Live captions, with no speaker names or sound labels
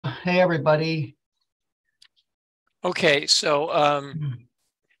Hey, everybody. Okay, so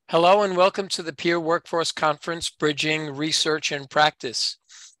hello and welcome to the Peer Workforce Conference, Bridging Research and Practice.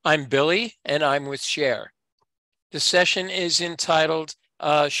 I'm Billy and I'm with Share. The session is entitled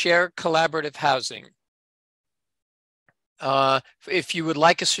Share Collaborative Housing. If you would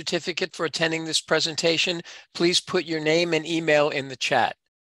like a certificate for attending this presentation, please put your name and email in the chat.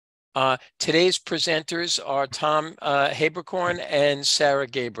 Today's presenters are Tom Haberkorn and Sarah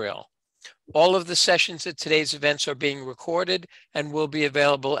Gabriel. All of the sessions at today's events are being recorded and will be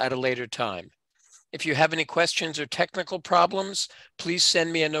available at a later time. If you have any questions or technical problems, please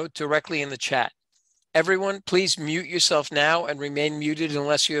send me a note directly in the chat. Everyone, please mute yourself now and remain muted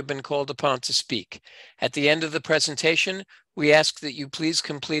unless you have been called upon to speak. At the end of the presentation, we ask that you please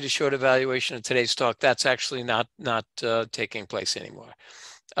complete a short evaluation of today's talk. That's actually not taking place anymore.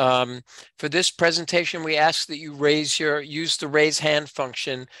 For this presentation, we ask that you use the raise hand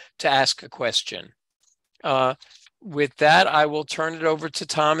function to ask a question. With that, I will turn it over to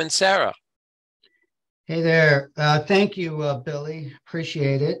Tom and Sarah. Hey there. Thank you, Billy.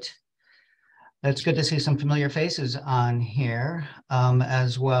 Appreciate it. It's good to see some familiar faces on here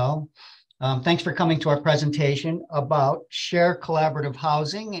as well. Thanks for coming to our presentation about Share Collaborative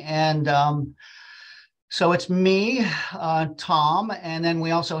Housing. And so it's me, Tom, and then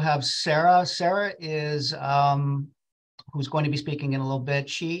we also have Sarah. Sarah is, who's going to be speaking in a little bit.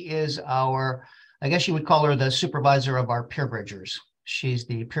 She is our, I guess you would call her the supervisor of our peer bridgers. She's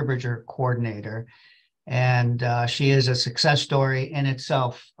the peer bridger coordinator. And she is a success story in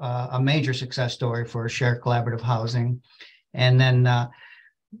itself, a major success story for Share Collaborative Housing. And then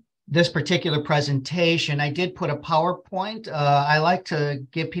this particular presentation, I did put a PowerPoint. I like to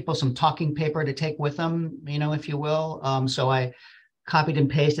give people some talking paper to take with them, you know, if you will. So I copied and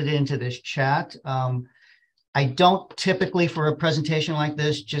pasted it into this chat. I don't typically, for a presentation like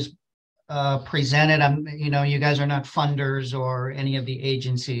this, just present it. You know, you guys are not funders or any of the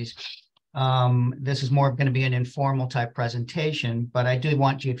agencies. This is more going to be an informal type presentation, but I do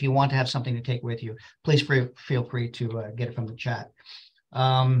want you, if you want to have something to take with you, please feel free to get it from the chat.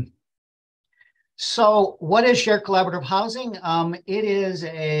 So what is Share Collaborative Housing? It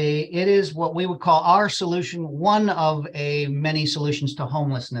is what we would call our solution, one of many solutions to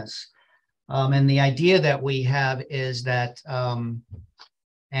homelessness. And the idea that we have is that,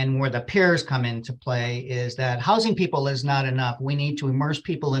 and where the peers come into play, is that housing people is not enough. We need to immerse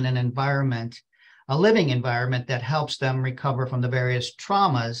people in an environment, a living environment that helps them recover from the various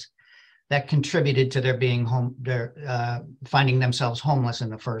traumas that contributed to their being finding themselves homeless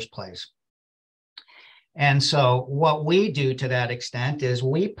in the first place. And so what we do to that extent is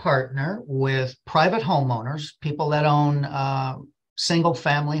we partner with private homeowners, people that own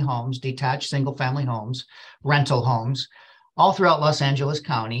single-family homes, detached single-family homes, rental homes, all throughout Los Angeles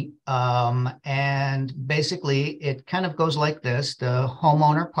County. And basically, it kind of goes like this. The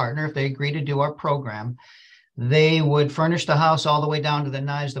homeowner partner, if they agree to do our program, they would furnish the house all the way down to the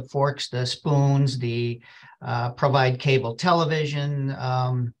knives, the forks, the spoons, provide cable television.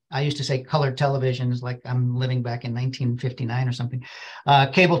 I used to say colored televisions, like I'm living back in 1959 or something.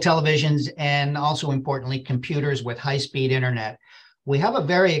 Cable televisions, and also importantly, computers with high-speed internet. We have a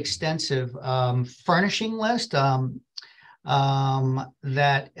very extensive furnishing list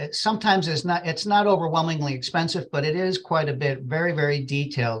that sometimes it's not overwhelmingly expensive, but it is quite a bit, very, very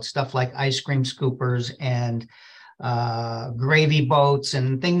detailed stuff like ice cream scoopers and gravy boats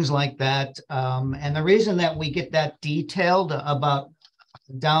and things like that. And the reason that we get that detailed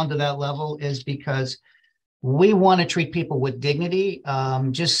down to that level is because we want to treat people with dignity.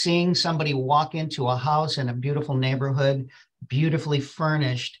 Just seeing somebody walk into a house in a beautiful neighborhood, beautifully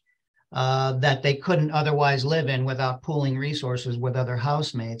furnished, that they couldn't otherwise live in without pooling resources with other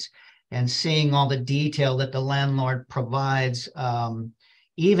housemates, and seeing all the detail that the landlord provides,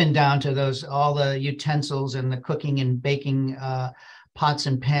 even down to all the utensils and the cooking and baking pots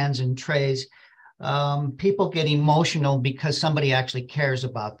and pans and trays. People get emotional because somebody actually cares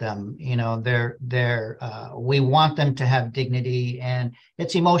about them. You know, we want them to have dignity, and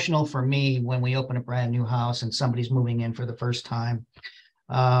it's emotional for me when we open a brand new house and somebody's moving in for the first time.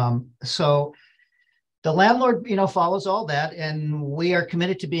 So the landlord, you know, follows all that, and we are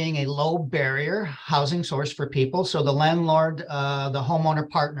committed to being a low barrier housing source for people. So the landlord, the homeowner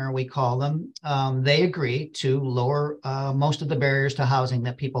partner, we call them, they agree to lower most of the barriers to housing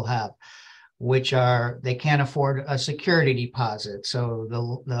that people have, which are they can't afford a security deposit. So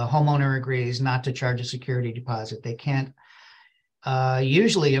the homeowner agrees not to charge a security deposit. They can't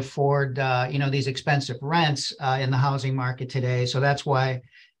usually afford, these expensive rents in the housing market today. So that's why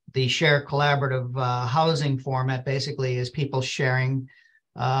the share collaborative housing format basically is people sharing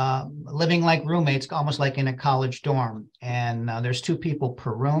living like roommates, almost like in a college dorm. And there's 2 people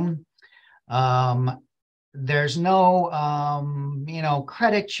per room. There's no,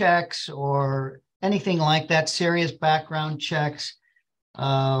 credit checks or anything like that, serious background checks.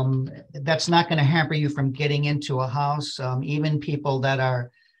 That's not going to hamper you from getting into a house. Even people that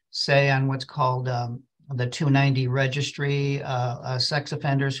are, say, on what's called the 290 registry, sex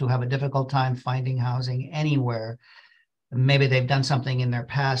offenders who have a difficult time finding housing anywhere. Maybe they've done something in their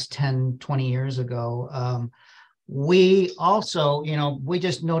past 10, 20 years ago. We also, we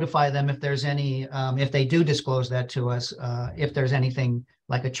just notify them if there's any, if they do disclose that to us, if there's anything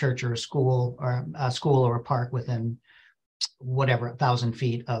like a church or a school or a park within whatever 1,000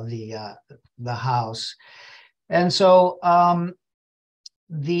 feet of the house. And so all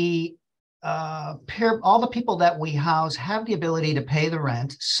the people that we house have the ability to pay the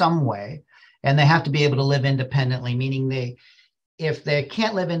rent some way, and they have to be able to live independently, meaning if they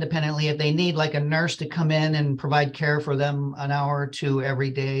can't live independently, if they need like a nurse to come in and provide care for them an hour or 2 every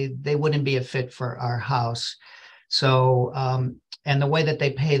day, they wouldn't be a fit for our house. So, and the way that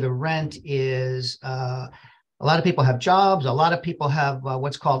they pay the rent is a lot of people have jobs. A lot of people have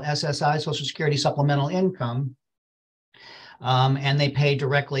what's called SSI, Social Security Supplemental Income, and they pay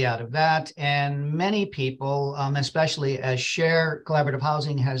directly out of that. And many people, especially as share collaborative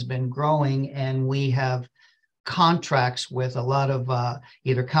housing has been growing, and we have contracts with a lot of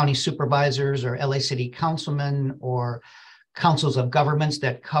either county supervisors or LA City councilmen or councils of governments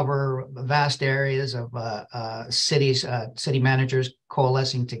that cover vast areas of cities, city managers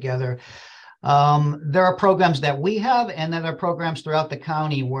coalescing together. There are programs that we have, and then there are programs throughout the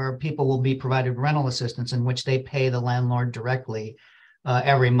county where people will be provided rental assistance in which they pay the landlord directly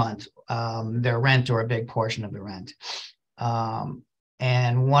every month, their rent or a big portion of the rent.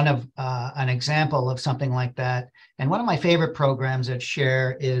 And one of an example of something like that, and one of my favorite programs at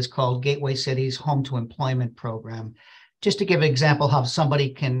Share is called Gateway City's Home to Employment Program. Just to give an example how somebody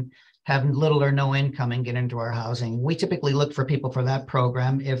can have little or no income and get into our housing. We typically look for people for that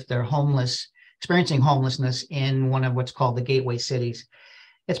program if they're homeless, experiencing homelessness in one of what's called the Gateway Cities.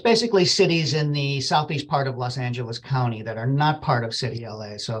 It's basically cities in the southeast part of Los Angeles County that are not part of City of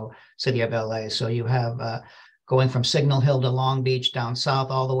LA. So you have going from Signal Hill to Long Beach down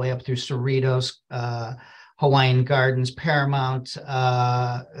south, all the way up through Cerritos, Hawaiian Gardens, Paramount,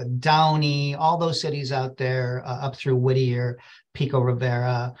 Downey, all those cities out there, up through Whittier, Pico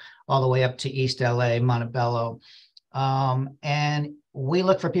Rivera, all the way up to East LA, Montebello. And we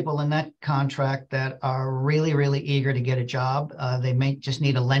look for people in that contract that are really, really eager to get a job. They may just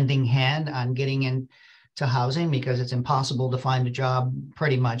need a lending hand on getting into housing, because it's impossible to find a job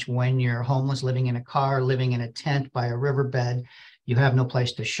pretty much when you're homeless, living in a car, living in a tent by a riverbed. You have no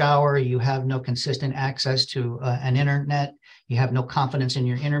place to shower. You have no consistent access to an internet. You have no confidence in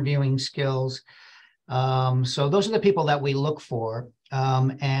your interviewing skills. So those are the people that we look for.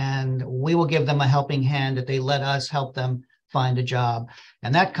 And we will give them a helping hand if they let us help them find a job.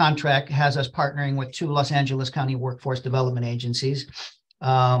 And that contract has us partnering with 2 Los Angeles County workforce development agencies,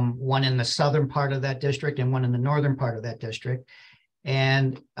 one in the southern part of that district and one in the northern part of that district.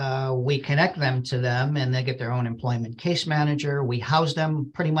 And we connect them to them, and they get their own employment case manager. We house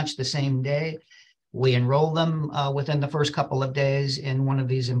them pretty much the same day. We enroll them within the first couple of days in one of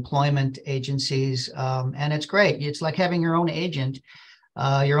these employment agencies. And it's great. It's like having your own agent,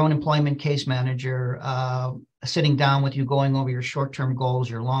 your own employment case manager, sitting down with you, going over your short-term goals,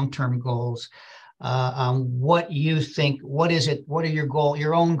 your long-term goals, what you think, what are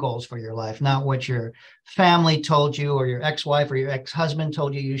your own goals for your life, not what your family told you or your ex-wife or your ex-husband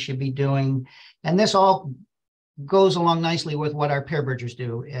told you should be doing. And this all goes along nicely with what our peer bridgers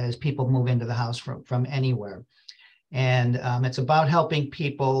do as people move into the house from anywhere. And it's about helping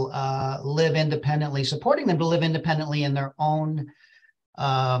people live independently, supporting them to live independently in their own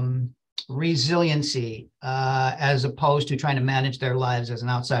resiliency, as opposed to trying to manage their lives as an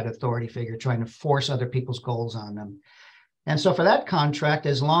outside authority figure, trying to force other people's goals on them. And so for that contract,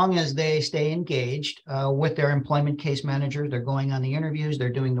 as long as they stay engaged with their employment case manager, they're going on the interviews, they're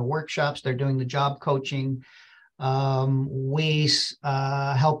doing the workshops, they're doing the job coaching, we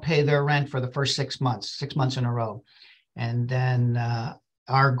help pay their rent for the first 6 months in a row. And then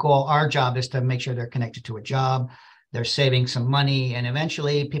our job is to make sure they're connected to a job, they're saving some money, and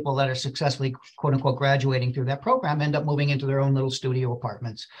eventually people that are successfully, quote unquote, graduating through that program end up moving into their own little studio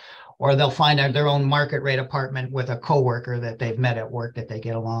apartments, or they'll find out their own market rate apartment with a coworker that they've met at work that they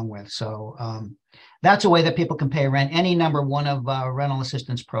get along with. So that's a way that people can pay rent, any number one of rental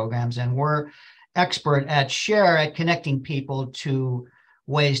assistance programs. And we're expert at Share at connecting people to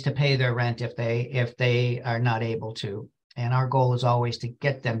ways to pay their rent if they are not able to. And our goal is always to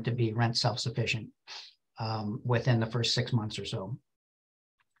get them to be rent self-sufficient within the first 6 months or so,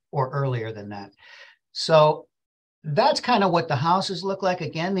 or earlier than that. So that's kind of what the houses look like.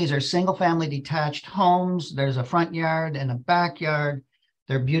 Again, these are single family detached homes. There's a front yard and a backyard.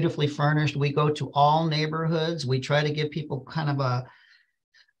 They're beautifully furnished. We go to all neighborhoods. We try to give people kind of a,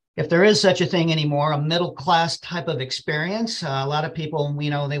 if there is such a thing anymore, a middle class type of experience. A lot of people, you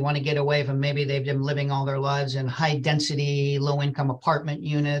know, they want to get away from, maybe they've been living all their lives in high density, low income apartment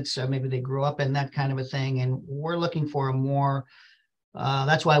units. Maybe they grew up in that kind of a thing. And we're looking for a more,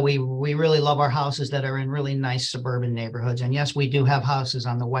 that's why we really love our houses that are in really nice suburban neighborhoods. And yes, we do have houses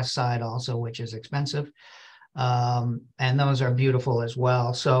on the west side also, which is expensive. And those are beautiful as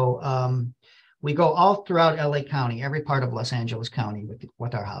well. So we go all throughout LA County, every part of Los Angeles County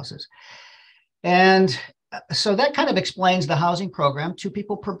with our houses. And so that kind of explains the housing program. 2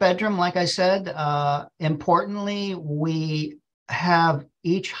 people per bedroom, like I said. Importantly, we have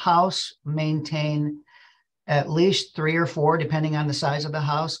each house maintain at least 3 or 4, depending on the size of the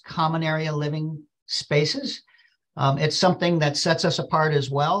house, common area living spaces. It's something that sets us apart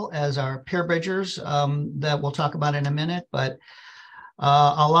as well as our peer bridgers that we'll talk about in a minute. But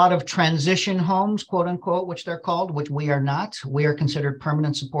a lot of transition homes, quote unquote, which they're called, which we are not. We are considered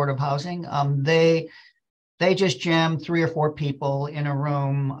permanent supportive housing. They just jam 3 or 4 people in a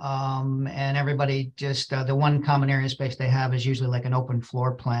room, and everybody just, the one common area space they have is usually like an open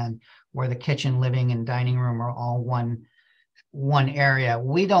floor plan where the kitchen, living, and dining room are all one area.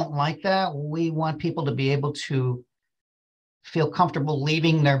 We don't like that. We want people to be able to feel comfortable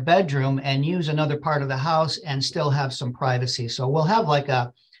leaving their bedroom and use another part of the house and still have some privacy. So we'll have like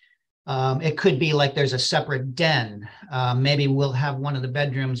a, it could be like there's a separate den. Maybe we'll have one of the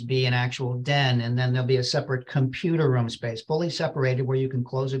bedrooms be an actual den, and then there'll be a separate computer room space, fully separated, where you can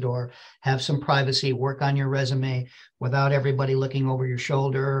close a door, have some privacy, work on your resume without everybody looking over your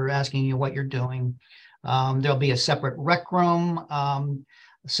shoulder or asking you what you're doing. There'll be a separate rec room,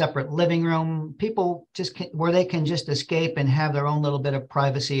 separate living room. People just where they can just escape and have their own little bit of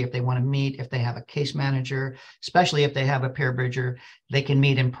privacy. If they want to meet, if they have a case manager, especially if they have a peer bridger, they can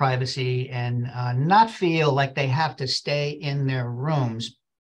meet in privacy and not feel like they have to stay in their rooms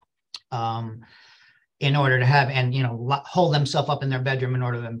in order to have, and, you know, hold themselves up in their bedroom in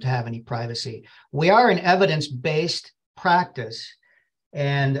order for them to have any privacy. We are an evidence-based practice,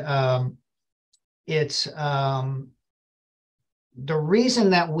 and it's the reason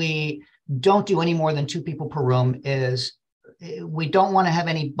that we don't do any more than 2 people per room is we don't want to have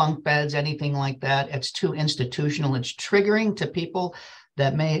any bunk beds, anything like that. It's too institutional. It's triggering to people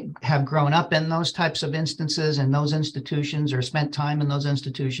that may have grown up in those types of instances and those institutions or spent time in those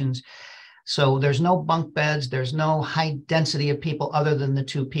institutions. So there's no bunk beds. There's no high density of people other than the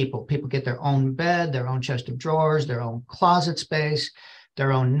 2 people. People get their own bed, their own chest of drawers, their own closet space,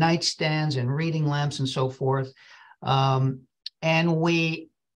 their own nightstands and reading lamps and so forth. And we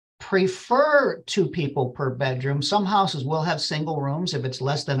prefer 2 people per bedroom. Some houses will have single rooms if it's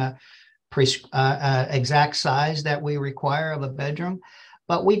less than a exact size that we require of a bedroom.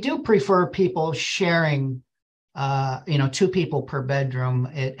 But we do prefer people sharing, 2 people per bedroom.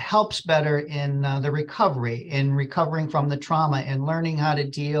 It helps better in the recovery, in recovering from the trauma and learning how to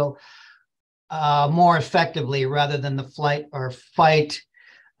deal more effectively rather than the flight or fight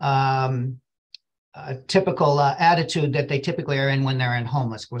typical attitude that they typically are in when they're in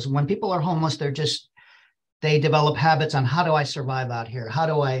homeless. Because when people are homeless, they develop habits on, how do I survive out here? How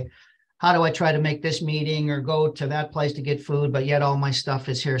do I try to make this meeting or go to that place to get food, but yet all my stuff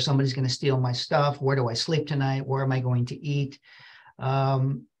is here. Somebody's going to steal my stuff. Where do I sleep tonight? Where am I going to eat?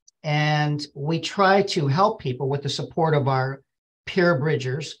 And we try to help people with the support of our peer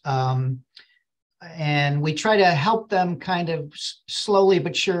bridgers. And we try to help them kind of slowly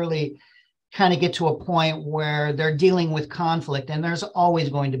but surely kind of get to a point where they're dealing with conflict. And there's always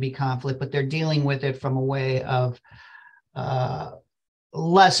going to be conflict, but they're dealing with it from a way of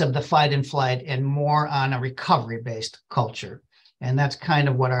less of the fight and flight and more on a recovery-based culture. And that's kind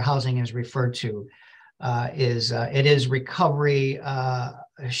of what our housing is referred to. It is recovery,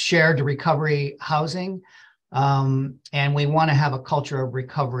 shared recovery housing. And we want to have a culture of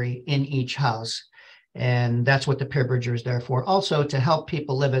recovery in each house. And that's what the peer bridger is there for. Also to help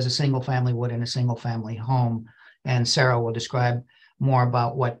people live as a single family would in a single family home. And Sarah will describe more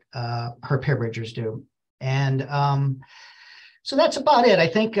about what her peer bridgers do. And so that's about it. I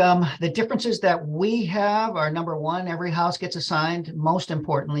think the differences that we have are, number one, every house gets assigned, most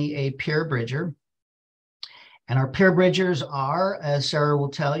importantly, a peer bridger. And our peer bridgers are, as Sarah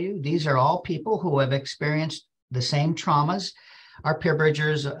will tell you, these are all people who have experienced the same traumas. our peer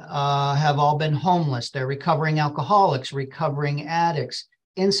bridgers have all been homeless. They're recovering alcoholics, recovering addicts,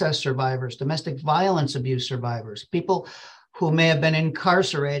 incest survivors, domestic violence abuse survivors, people who may have been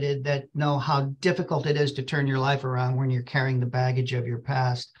incarcerated that know how difficult it is to turn your life around when you're carrying the baggage of your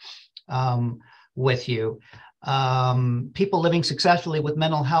past with you. People living successfully with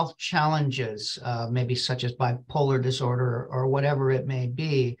mental health challenges, maybe such as bipolar disorder or whatever it may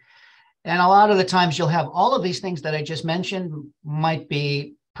be. And a lot of the times you'll have all of these things that I just mentioned might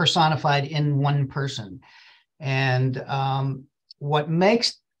be personified in one person. And what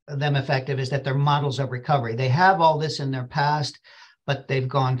makes them effective is that they're models of recovery. They have all this in their past, but they've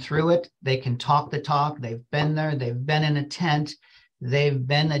gone through it. They can talk the talk. They've been there. They've been in a tent. They've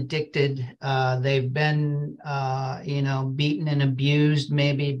been addicted. They've been, beaten and abused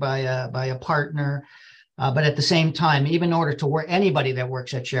maybe by a partner. But at the same time, even in order to work, anybody that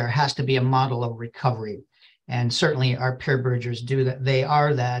works at Share has to be a model of recovery. And certainly our peer bridgers do that. They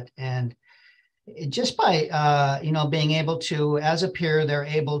are that. And just by, being able to, as a peer, they're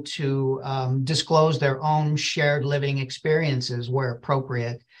able to disclose their own shared living experiences where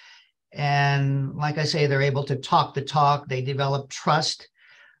appropriate. And like I say, they're able to talk the talk. They develop trust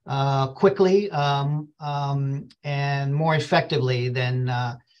quickly and more effectively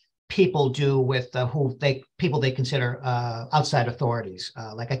than people do with people they consider outside authorities.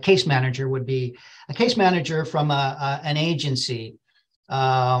 Like a case manager would be a case manager from an agency.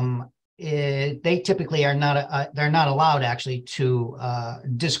 They typically are not they're not allowed actually to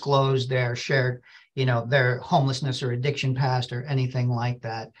disclose their shared, their homelessness or addiction past or anything like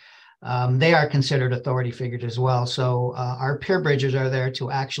that. They are considered authority figures as well. So our peer bridgers are there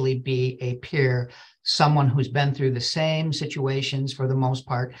to actually be a peer, someone who's been through the same situations for the most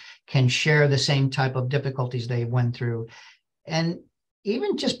part, can share the same type of difficulties they went through. And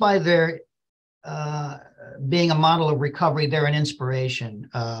even just by their being a model of recovery, they're an inspiration.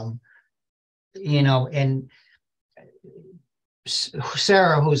 And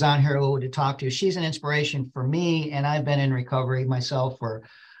Sarah, who's on here to talk to, she's an inspiration for me. And I've been in recovery myself for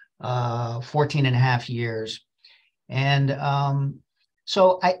 14 and a half years. And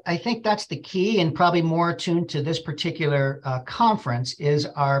so I think that's the key, and probably more attuned to this particular conference is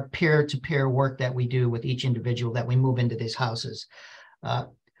our peer-to-peer work that we do with each individual that we move into these houses.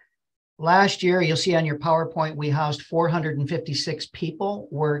 Last year, you'll see on your PowerPoint, we housed 456 people.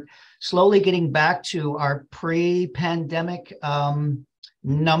 We're slowly getting back to our pre-pandemic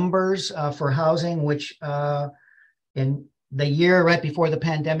numbers for housing, which in the year right before the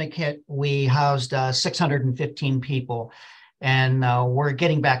pandemic hit, we housed 615 people. And we're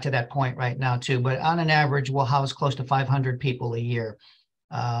getting back to that point right now too. But on an average, we'll house close to 500 people a year,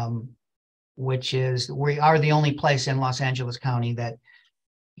 which is, we are the only place in Los Angeles County that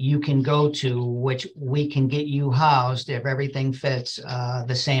you can go to, which we can get you housed if everything fits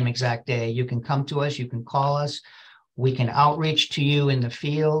the same exact day. You can come to us, you can call us, we can outreach to you in the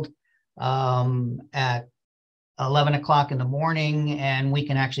field at 11 o'clock in the morning, and we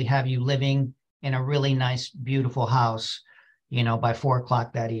can actually have you living in a really nice, beautiful house, by 4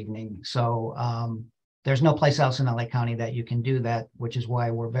 o'clock that evening. So there's no place else in LA County that you can do that, which is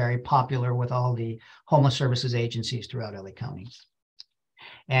why we're very popular with all the homeless services agencies throughout LA County.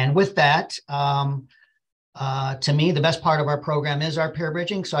 And with that, to me, the best part of our program is our peer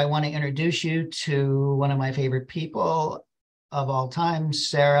bridging. So I want to introduce you to one of my favorite people of all time,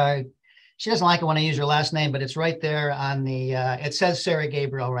 Sarah. She doesn't like it when I use her last name, but it's right there on the, it says Sarah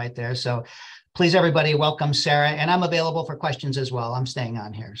Gabriel right there. So please, everybody, welcome Sarah. And I'm available for questions as well. I'm staying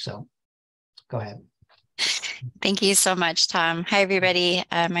on here. So go ahead. Thank you so much, Tom. Hi, everybody.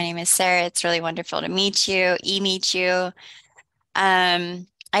 My name is Sarah. It's really wonderful to meet you, meet you.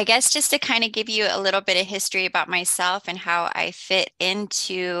 I guess just to kind of give you a little bit of history about myself and how I fit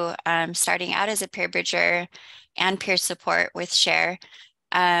into starting out as a peer bridger and peer support with Share.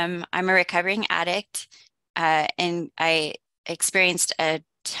 I'm a recovering addict, and I experienced a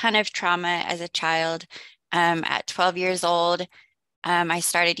ton of trauma as a child. At 12 years old, I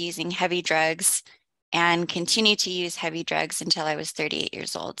started using heavy drugs and continued to use heavy drugs until I was 38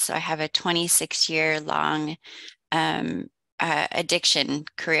 years old. So I have a 26-year-long addiction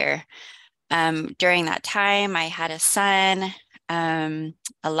career. During that time, I had a son, a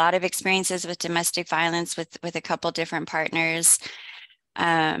lot of experiences with domestic violence with a couple different partners,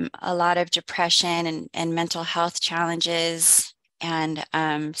 a lot of depression and mental health challenges, and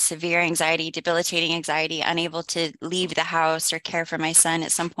severe anxiety, debilitating anxiety, unable to leave the house or care for my son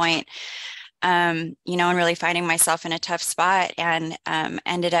at some point, and really finding myself in a tough spot, and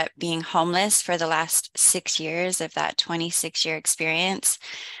ended up being homeless for the last 6 years of that 26-year experience.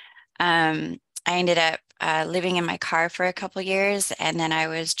 I ended up living in my car for a couple years, and then I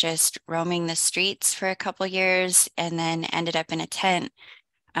was just roaming the streets for a couple years, and then ended up in a tent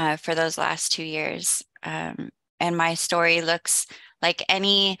for those last 2 years. And my story looks like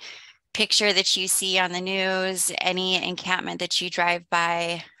any picture that you see on the news, any encampment that you drive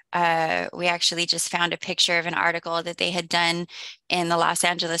by. We actually just found a picture of an article that they had done in the Los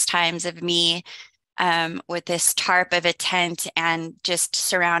Angeles Times of me with this tarp of a tent and just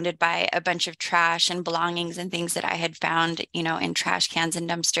surrounded by a bunch of trash and belongings and things that I had found, in trash cans and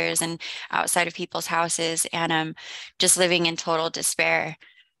dumpsters and outside of people's houses, and just living in total despair.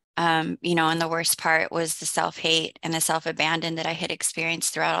 And the worst part was the self-hate and the self-abandon that I had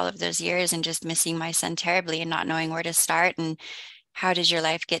experienced throughout all of those years, and just missing my son terribly and not knowing where to start and how does your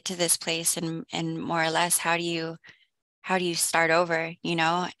life get to this place, and more or less how do you start over,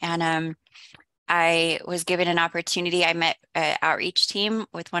 and I was given an opportunity. I met an outreach team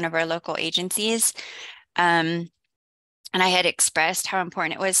with one of our local agencies. And I had expressed how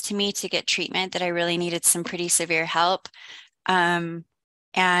important it was to me to get treatment, that I really needed some pretty severe help. And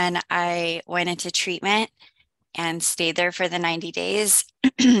I went into treatment and stayed there for the 90 days.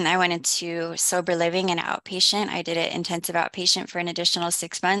 I went into sober living and outpatient. I did an intensive outpatient for an additional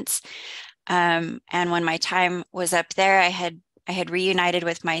 6 months. And when my time was up there, I had reunited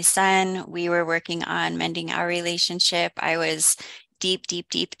with my son. We were working on mending our relationship. I was deep, deep,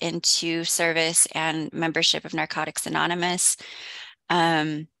 deep into service and membership of Narcotics Anonymous.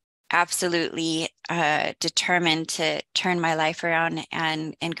 Absolutely determined to turn my life around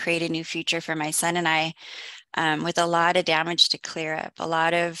and create a new future for my son and I, with a lot of damage to clear up, a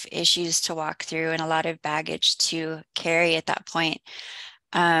lot of issues to walk through, and a lot of baggage to carry at that point.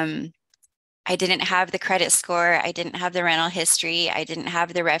 I didn't have the credit score. I didn't have the rental history. I didn't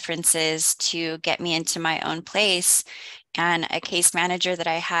have the references to get me into my own place. And a case manager that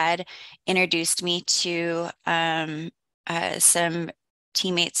I had introduced me to some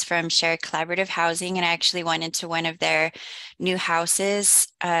teammates from Shared Collaborative Housing. And I actually went into one of their new houses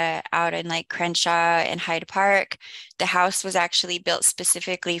out in like Crenshaw and Hyde Park. The house was actually built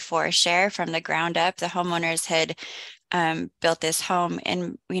specifically for Share from the ground up. The homeowners had built this home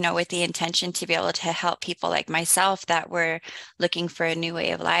and, with the intention to be able to help people like myself that were looking for a new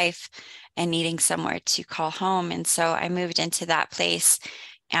way of life and needing somewhere to call home. And so I moved into that place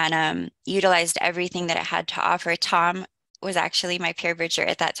and utilized everything that it had to offer. Tom was actually my peer bridger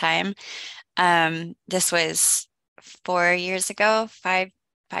at that time. This was 4 years ago,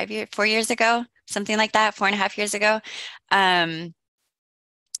 4 years ago, something like that, 4.5 years ago.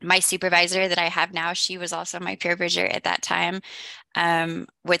 My supervisor that I have now, she was also my peer bridger at that time.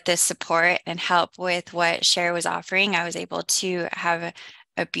 With the support and help with what Share was offering, I was able to have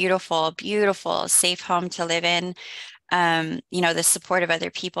a beautiful, beautiful, safe home to live in. The support of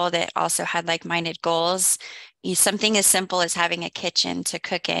other people that also had like-minded goals. Something as simple as having a kitchen to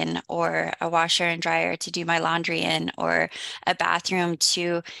cook in, or a washer and dryer to do my laundry in, or a bathroom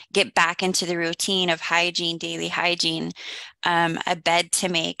to get back into the routine of hygiene, daily hygiene, a bed to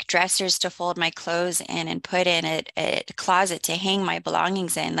make, dressers to fold my clothes in and put in, a closet to hang my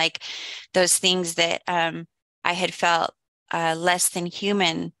belongings in, like those things that I had felt less than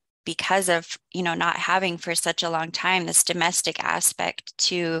human because of, not having for such a long time this domestic aspect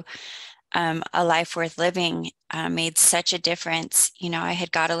to a life worth living, made such a difference. I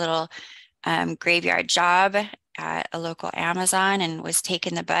had got a little graveyard job at a local Amazon and was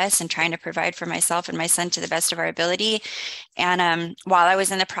taking the bus and trying to provide for myself and my son to the best of our ability. And while I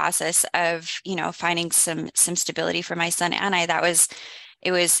was in the process of, finding some stability for my son and I,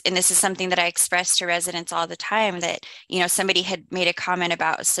 and this is something that I express to residents all the time, that, somebody had made a comment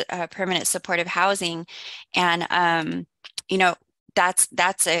about permanent supportive housing. And,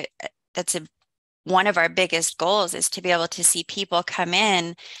 that's one of our biggest goals, is to be able to see people come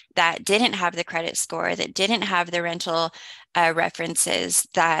in that didn't have the credit score, that didn't have the rental references,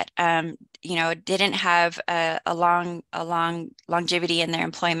 that, didn't have a long longevity in their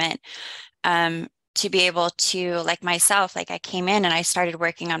employment. To be able to, like myself, like I came in and I started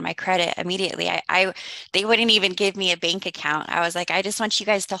working on my credit immediately. They wouldn't even give me a bank account. I was like, I just want you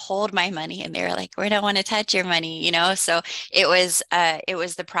guys to hold my money. And they were like, we don't want to touch your money, So it was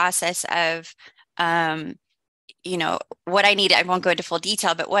the process of, what I needed. I won't go into full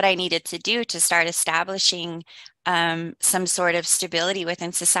detail, but what I needed to do to start establishing some sort of stability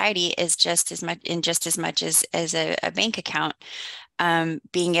within society is just as much as a bank account.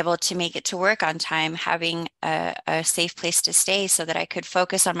 Being able to make it to work on time, having a safe place to stay so that I could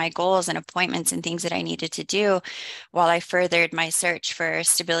focus on my goals and appointments and things that I needed to do while I furthered my search for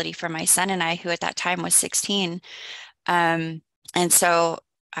stability for my son and I, who at that time was 16. And so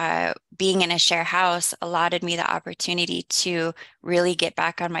being in a share house allotted me the opportunity to really get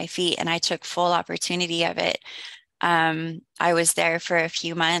back on my feet, and I took full opportunity of it. I was there for a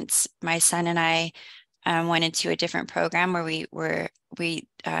few months. My son and I went into a different program where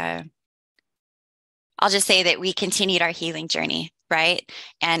I'll just say that we continued our healing journey, right?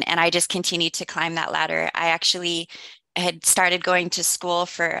 And I just continued to climb that ladder. I actually had started going to school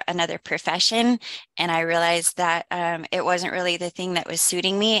for another profession, and I realized that it wasn't really the thing that was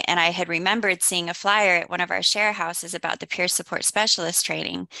suiting me. And I had remembered seeing a flyer at one of our share houses about the peer support specialist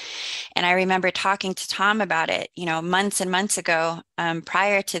training. And I remember talking to Tom about it, months and months ago,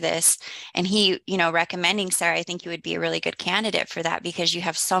 prior to this. And he, recommending, Sarah, I think you would be a really good candidate for that because you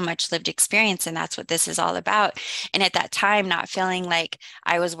have so much lived experience, and that's what this is all about. And at that time, not feeling like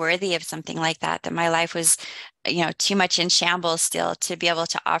I was worthy of something like that my life was, too much in shambles still to be able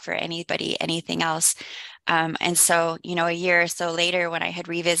to offer anybody anything else. And so, a year or so later, when I had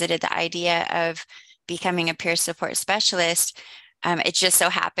revisited the idea of becoming a peer support specialist, it just so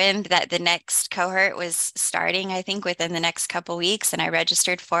happened that the next cohort was starting, I think, within the next couple weeks, and I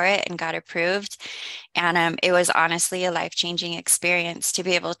registered for it and got approved. And it was honestly a life-changing experience to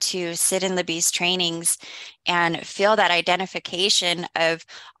be able to sit in Libby's trainings and feel that identification of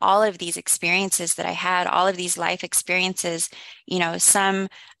all of these experiences that I had, all of these life experiences, some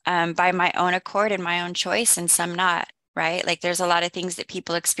by my own accord and my own choice, and some not. Right? Like there's a lot of things that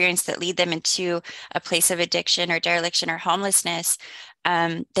people experience that lead them into a place of addiction or dereliction or homelessness,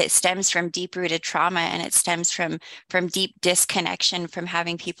 that stems from deep-rooted trauma, and it stems from deep disconnection from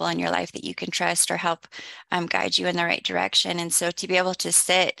having people in your life that you can trust or help guide you in the right direction. And so to be able to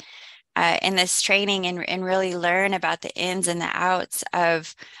sit in this training and really learn about the ins and the outs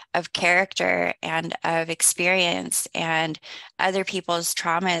of character and of experience and other people's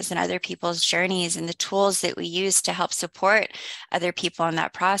traumas and other people's journeys and the tools that we use to help support other people in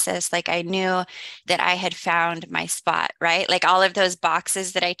that process. Like I knew that I had found my spot, right? Like all of those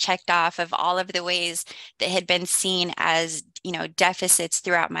boxes that I checked off of all of the ways that had been seen as, deficits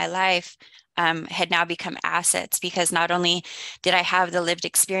throughout my life, had now become assets, because not only did I have the lived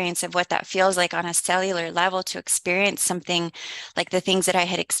experience of what that feels like on a cellular level to experience something like the things that I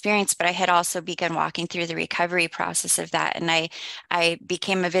had experienced, but I had also begun walking through the recovery process of that. And I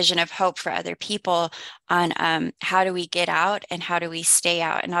became a vision of hope for other people on how do we get out and how do we stay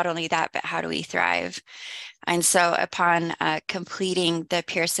out? And not only that, but how do we thrive? And so upon completing the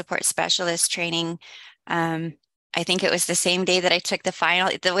peer support specialist training, I think it was the same day that I took the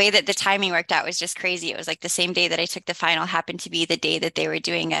final. The way that the timing worked out was just crazy. It was like the same day that I took the final happened to be the day that they were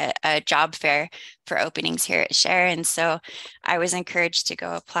doing a job fair for openings here at Share. And so I was encouraged to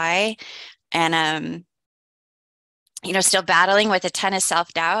go apply, and still battling with a ton of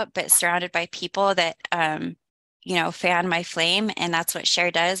self-doubt, but surrounded by people that fan my flame. And that's what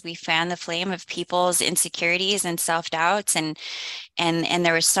Share does. We fan the flame of people's insecurities and self-doubts, and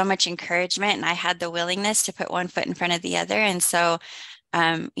there was so much encouragement, and I had the willingness to put one foot in front of the other. And so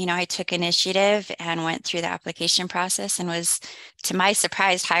I took initiative and went through the application process, and was, to my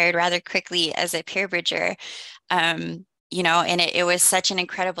surprise, hired rather quickly as a peer bridger. And it was such an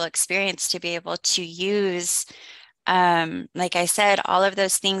incredible experience to be able to use, like I said, all of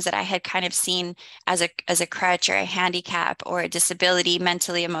those things that I had kind of seen as a crutch or a handicap or a disability,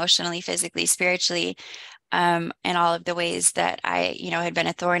 mentally, emotionally, physically, spiritually, and all of the ways that I, had been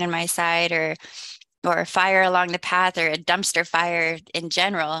a thorn in my side, or a fire along the path, or a dumpster fire in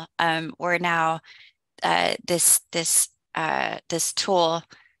general, were now this tool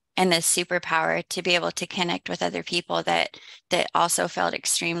and this superpower to be able to connect with other people that also felt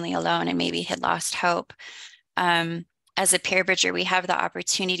extremely alone and maybe had lost hope. As a peer bridger, we have the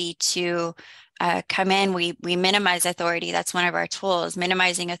opportunity to come in. We minimize authority. That's one of our tools,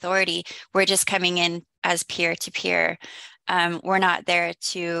 minimizing authority. We're just coming in as peer to peer. We're not there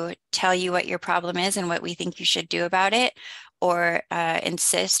to tell you what your problem is and what we think you should do about it, or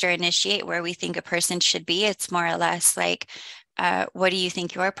insist or initiate where we think a person should be. It's more or less like, what do you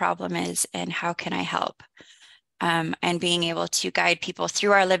think your problem is, and how can I help? And being able to guide people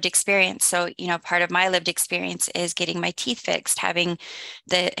through our lived experience. So, part of my lived experience is getting my teeth fixed, having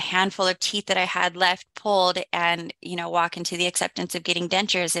the handful of teeth that I had left pulled, and, walk into the acceptance of getting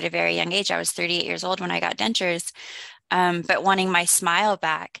dentures at a very young age. I was 38 years old when I got dentures, but wanting my smile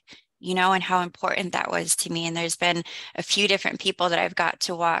back, and how important that was to me. And there's been a few different people that I've got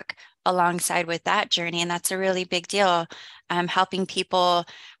to walk alongside with that journey. And that's a really big deal. Helping people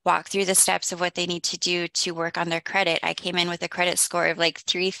walk through the steps of what they need to do to work on their credit. I came in with a credit score of like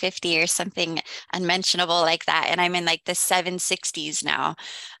 350 or something unmentionable like that. And I'm in like the 760s now.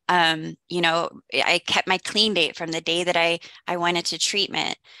 You know, I kept my clean date from the day that I went into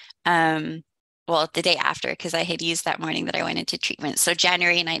treatment. Well, the day after, because I had used that morning that I went into treatment. So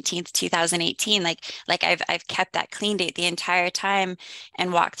January 19th, 2018, like I've kept that clean date the entire time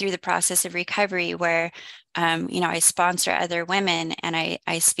and walked through the process of recovery where, you know, I sponsor other women and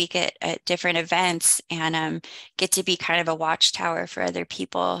I speak at different events and get to be kind of a watchtower for other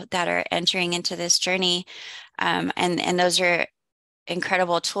people that are entering into this journey. And those are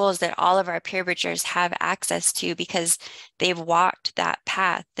incredible tools that all of our peer bridgers have access to because they've walked that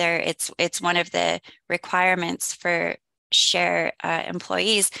path there. It's one of the requirements for share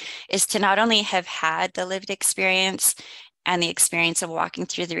employees is to not only have had the lived experience and the experience of walking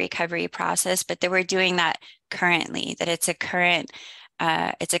through the recovery process, but that we're doing that currently, that it's a current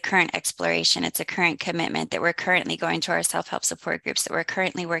exploration. It's a current commitment that we're currently going to our self-help support groups, that we're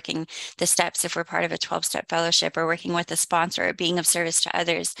currently working the steps if we're part of a 12-step fellowship or working with a sponsor or being of service to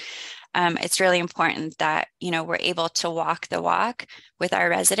others. It's really important that, you know, we're able to walk the walk with our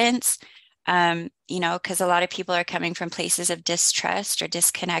residents, you know, because a lot of people are coming from places of distrust or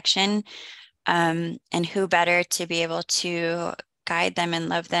disconnection. And who better to be able to guide them and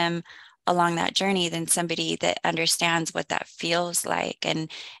love them along that journey than somebody that understands what that feels like and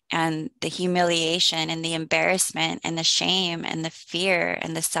the humiliation and the embarrassment and the shame and the fear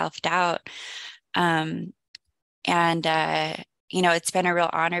and the self-doubt. You know, it's been a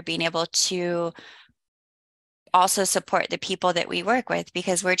real honor being able to also support the people that we work with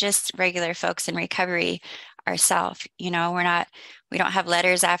because we're just regular folks in recovery ourselves. You know, we don't have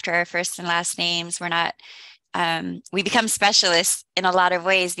letters after our first and last names. We're not we become specialists in a lot of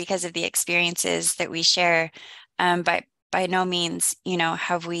ways because of the experiences that we share. But by no means, you know,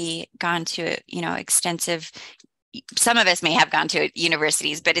 have we gone to, you know, extensive, some of us may have gone to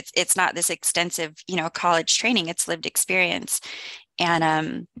universities, but it's not this extensive, you know, college training, it's lived experience.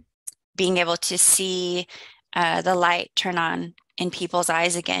 And being able to see the light turn on in people's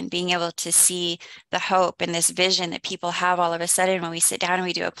eyes again, being able to see the hope and this vision that people have all of a sudden when we sit down and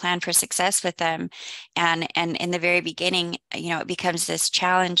we do a plan for success with them. And in the very beginning, you know, it becomes this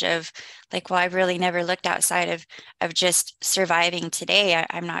challenge of like, well, I've really never looked outside of just surviving today.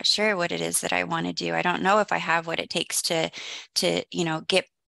 I'm not sure what it is that I want to do. I don't know if I have what it takes to you know, get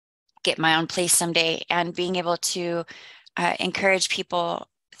my own place someday. And being able to encourage people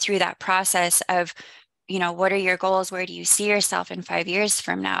through that process of, you know, what are your goals? Where do you see yourself in 5 years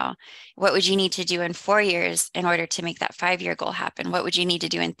from now? What would you need to do in 4 years in order to make that 5-year goal happen? What would you need to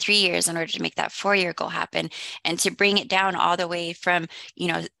do in 3 years in order to make that 4-year goal happen? And to bring it down all the way from, you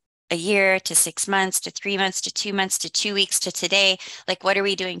know, a year to 6 months to 3 months to 2 months to 2 weeks to today. Like, what are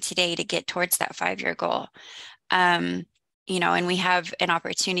we doing today to get towards that 5-year goal? You know, and we have an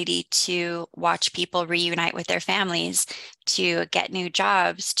opportunity to watch people reunite with their families, to get new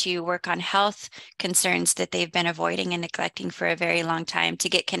jobs, to work on health concerns that they've been avoiding and neglecting for a very long time, to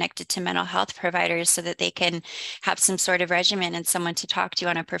get connected to mental health providers so that they can have some sort of regimen and someone to talk to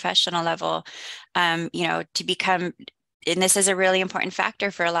on a professional level, you know, to become, and this is a really important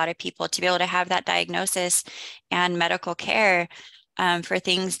factor for a lot of people, to be able to have that diagnosis and medical care for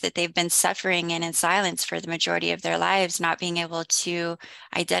things that they've been suffering in silence for the majority of their lives, not being able to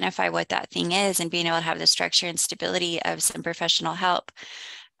identify what that thing is and being able to have the structure and stability of some professional help.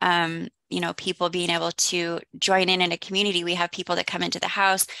 You know, people being able to join in a community. We have people that come into the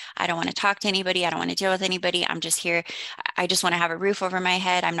house. I don't want to talk to anybody. I don't want to deal with anybody. I'm just here. I just want to have a roof over my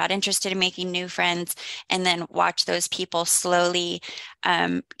head. I'm not interested in making new friends. And then watch those people slowly,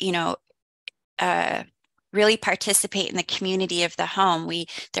 you know, really participate in the community of the home.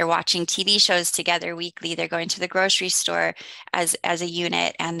 They're watching TV shows together weekly. They're going to the grocery store as a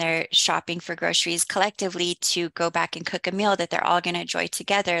unit, and they're shopping for groceries collectively to go back and cook a meal that they're all going to enjoy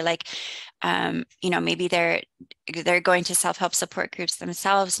together. Like, you know, maybe they're going to self-help support groups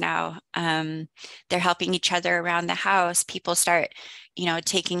themselves now. They're helping each other around the house. People start, you know,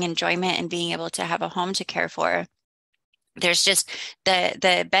 taking enjoyment and being able to have a home to care for. There's just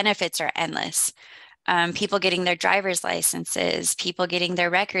the benefits are endless. People getting their driver's licenses, people getting their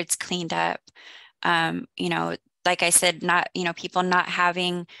records cleaned up. You know, like I said, not, you know, people not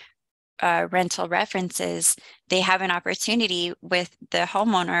having rental references, they have an opportunity with the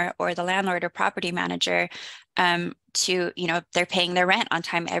homeowner or the landlord or property manager to, you know, they're paying their rent on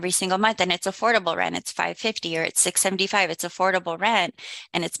time every single month, and it's affordable rent. It's $550 or it's $675. It's affordable rent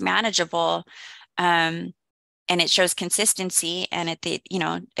and it's manageable. it shows consistency. And at the,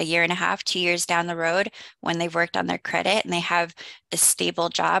 a year and a half, 2 years down the road, when they've worked on their credit and they have a stable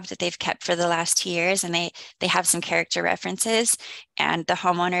job that they've kept for the last 2 years, and they have some character references, and the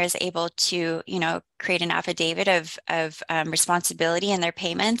homeowner is able to, create an affidavit of responsibility in their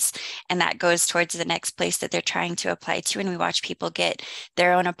payments, and that goes towards the next place that they're trying to apply to. And we watch people get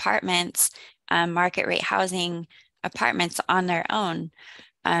their own apartments, market rate housing apartments on their own.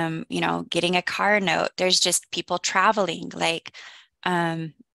 Getting a car note. There's just people traveling.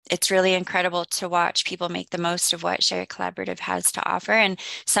 It's really incredible to watch people make the most of what Share Collaborative has to offer. And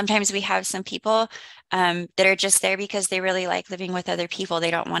sometimes we have some people that are just there because they really like living with other people.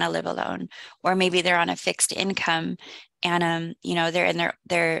 They don't want to live alone, or maybe they're on a fixed income, and they're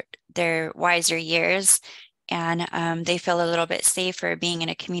in their wiser years, and they feel a little bit safer being in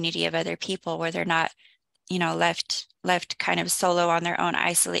a community of other people where they're not left kind of solo on their own,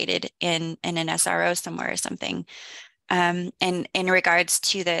 isolated in an SRO somewhere or something. And in regards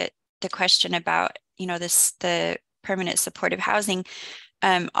to the question about, the permanent supportive housing,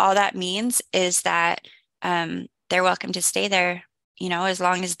 all that means is that they're welcome to stay there, as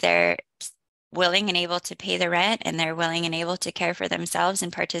long as they're willing and able to pay the rent, and they're willing and able to care for themselves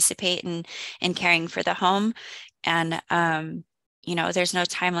and participate in caring for the home. And there's no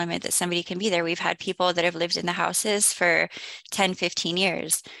time limit that somebody can be there. We've had people that have lived in the houses for 10, 15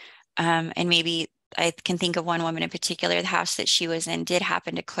 years. And maybe I can think of one woman in particular, the house that she was in did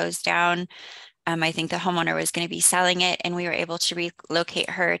happen to close down. I think the homeowner was going to be selling it, and we were able to relocate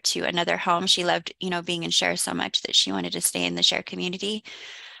her to another home. She loved, being in Share so much that she wanted to stay in the Share community.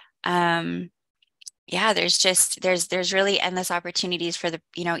 There's really endless opportunities for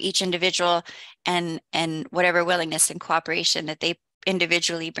each individual, and whatever willingness and cooperation that they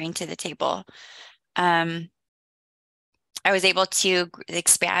individually bring to the table. I was able to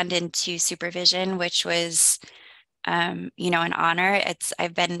expand into supervision, which was, an honor.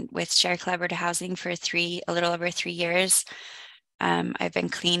 I've been with Share Collaborative Housing for a little over 3 years. I've been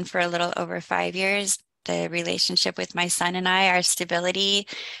clean for a little over 5 years. The relationship with my son and I, our stability,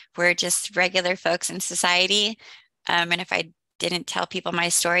 we're just regular folks in society. And if I didn't tell people my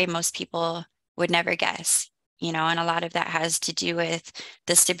story, most people would never guess, and a lot of that has to do with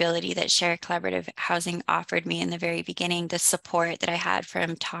the stability that Share Collaborative Housing offered me in the very beginning, the support that I had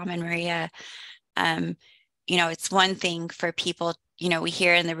from Tom and Maria. It's one thing for people, we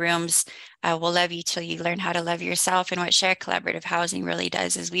hear in the rooms, we'll love you till you learn how to love yourself. And what Share Collaborative Housing really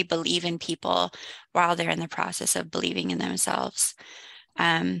does is we believe in people while they're in the process of believing in themselves.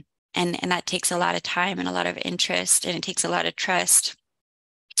 And that takes a lot of time and a lot of interest, and it takes a lot of trust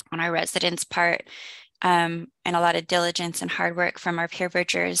on our residents' part, and a lot of diligence and hard work from our peer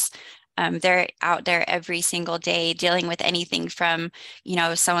bridgers. They're out there every single day dealing with anything from,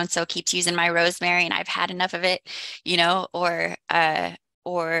 so-and-so keeps using my rosemary and I've had enough of it,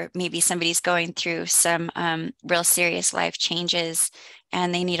 or maybe somebody's going through some real serious life changes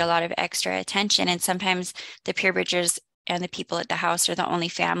and they need a lot of extra attention. And sometimes the peer bridgers and the people at the house are the only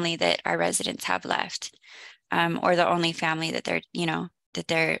family that our residents have left, or the only family that they're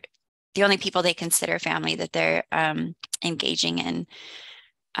the only people they consider family that they're engaging in.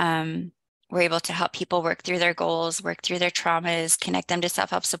 We're able to help people work through their goals, work through their traumas, connect them to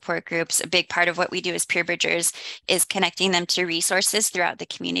self-help support groups. A big part of what we do as peer bridgers is connecting them to resources throughout the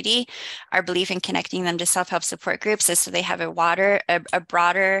community. Our belief in connecting them to self-help support groups is so they have a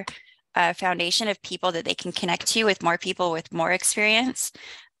broader foundation of people that they can connect to, with more people with more experience,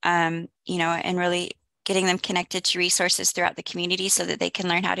 and really getting them connected to resources throughout the community so that they can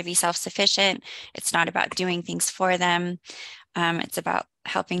learn how to be self-sufficient. It's not about doing things for them. It's about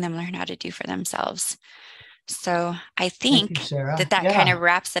helping them learn how to do for themselves. So I think that kind of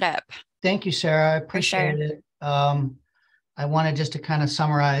wraps it up. Thank you, Sarah. I appreciate it. I wanted just to kind of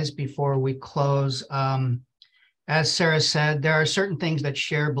summarize before we close. As Sarah said, there are certain things that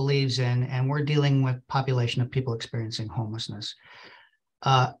Share believes in, and we're dealing with population of people experiencing homelessness.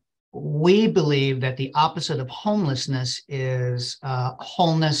 We believe that the opposite of homelessness is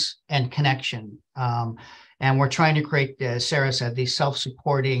wholeness and connection. And we're trying to create, as Sarah said, these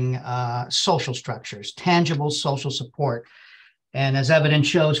self-supporting social structures, tangible social support. And as evidence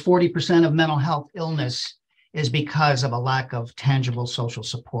shows, 40% of mental health illness is because of a lack of tangible social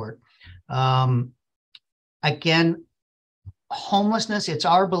support. Again, homelessness, it's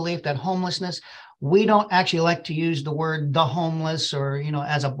our belief that homelessness, we don't actually like to use the word the homeless or,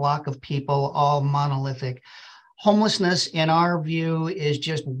 as a block of people, all monolithic. Homelessness, in our view, is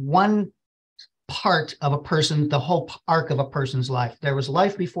just one part of a person, the whole arc of a person's life. There was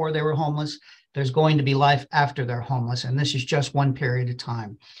life before they were homeless. There's going to be life after they're homeless. And this is just one period of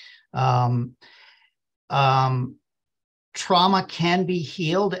time. trauma can be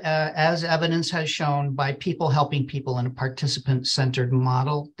healed, as evidence has shown, by people helping people in a participant-centered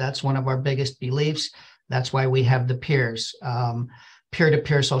model. That's one of our biggest beliefs. That's why we have the peers,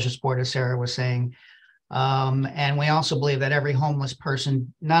 peer-to-peer social support, as Sarah was saying. And we also believe that every homeless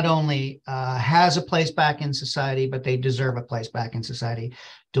person not only has a place back in society, but they deserve a place back in society,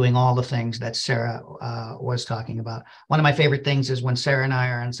 doing all the things that Sarah was talking about. One of my favorite things is when Sarah and I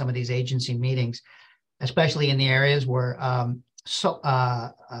are in some of these agency meetings, especially in the areas where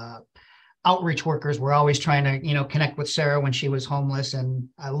outreach workers were always trying to, connect with Sarah when she was homeless. And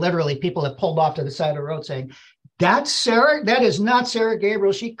literally people have pulled off to the side of the road saying, "That's Sarah? That is not Sarah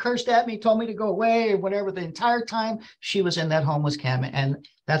Gabriel. She cursed at me, told me to go away," or whatever, the entire time she was in that homeless camp. And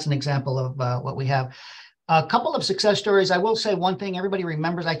that's an example of what we have. A couple of success stories. I will say one thing everybody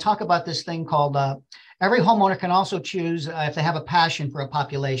remembers. I talk about this thing called every homeowner can also choose if they have a passion for a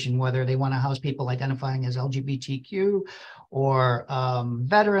population, whether they want to house people identifying as LGBTQ or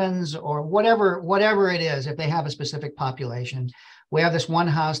veterans or whatever it is, if they have a specific population. We have this one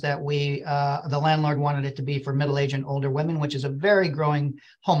house that the landlord wanted it to be for middle-aged and older women, which is a very growing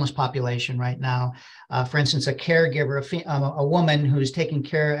homeless population right now. For instance, a caregiver, a woman who's taking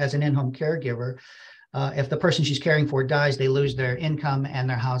care as an in-home caregiver, if the person she's caring for dies, they lose their income and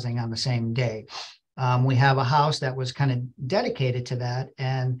their housing on the same day. We have a house that was kind of dedicated to that.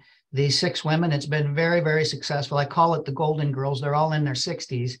 And these 6 women, it's been very, very successful. I call it the Golden Girls. They're all in their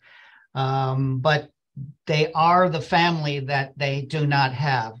 60s, but they are the family that they do not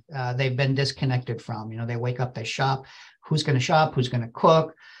have. They've been disconnected from. They wake up, they shop. Who's going to shop? Who's going to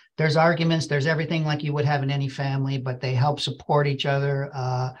cook? There's arguments. There's everything like you would have in any family, but they help support each other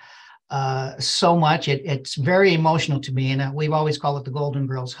so much. It's very emotional to me. And we've always called it the Golden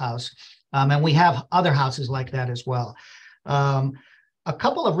Girls house. And we have other houses like that as well. A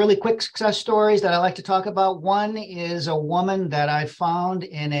couple of really quick success stories that I like to talk about. One is a woman that I found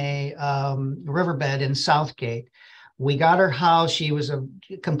in a riverbed in Southgate. We got her house. She was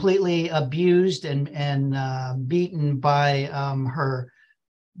completely abused and beaten by her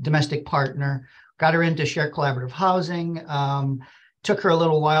domestic partner. Got her into shared collaborative housing. Took her a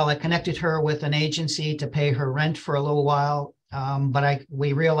little while. I connected her with an agency to pay her rent for a little while. But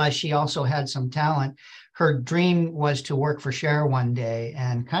we realized she also had some talent. Her dream was to work for Share one day,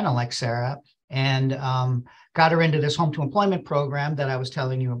 and kind of like Sarah, and got her into this home to employment program that I was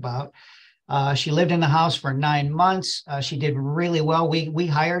telling you about. She lived in the house for 9 months. She did really well. We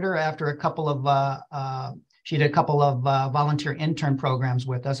hired her after a couple of, she did a couple of volunteer intern programs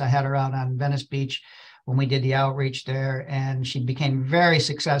with us. I had her out on Venice Beach when we did the outreach there, and she became very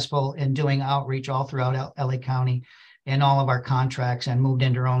successful in doing outreach all throughout LA County in all of our contracts, and moved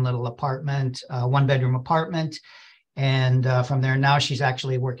into her own little apartment, 1-bedroom apartment. And from there, now she's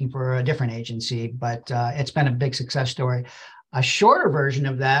actually working for a different agency, but it's been a big success story. A shorter version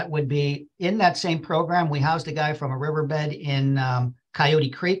of that would be, in that same program, we housed a guy from a riverbed in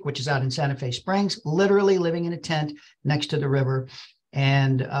Coyote Creek, which is out in Santa Fe Springs, literally living in a tent next to the river.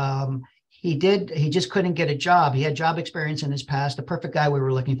 And he just couldn't get a job. He had job experience in his past, the perfect guy we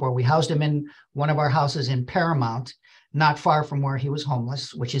were looking for. We housed him in one of our houses in Paramount, not far from where he was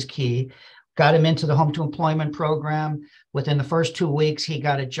homeless, which is key. Got him into the home to employment program. Within the first 2 weeks, he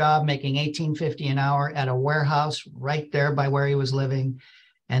got a job making $18.50 an hour at a warehouse right there by where he was living.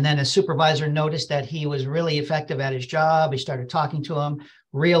 And then his supervisor noticed that he was really effective at his job. He started talking to him,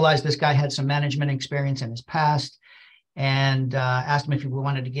 realized this guy had some management experience in his past, and asked him if he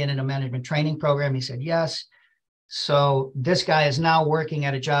wanted to get in a management training program. He said yes. So this guy is now working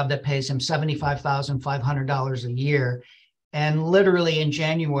at a job that pays him $75,500 a year. And literally in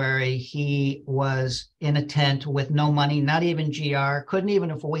January, he was in a tent with no money, not even GR, couldn't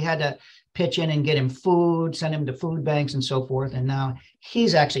even afford. We had to pitch in and get him food, send him to food banks and so forth. And now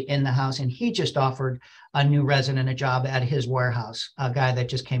he's actually in the house, and he just offered a new resident a job at his warehouse, a guy that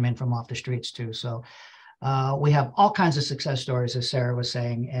just came in from off the streets too. So we have all kinds of success stories, as Sarah was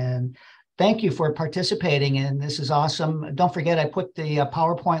saying. And thank you for participating, and this is awesome. Don't forget, I put the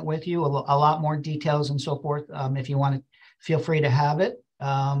PowerPoint with you, a lot more details and so forth. If you want to, feel free to have it.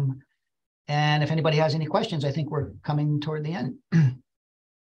 And if anybody has any questions, I think we're coming toward the end.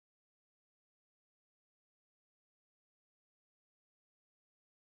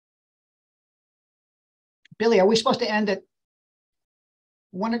 Billy, are we supposed to end at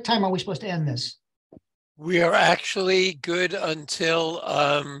what time are we supposed to end this? We are actually good until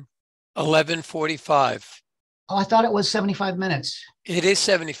 11:45. Oh, I thought it was 75 minutes. It is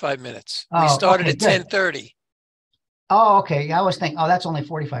 75 minutes. Oh, we started okay, at 10:30. Oh, okay. I was thinking, oh, that's only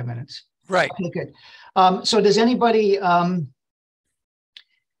 45 minutes. Right. Okay, good. So does anybody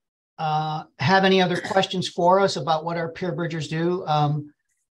have any other questions for us about what our peer bridgers do,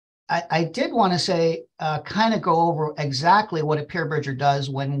 I did want to say, kind of go over exactly what a peer bridger does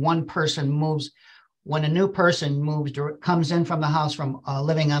when one person moves, when a new person comes in from the house from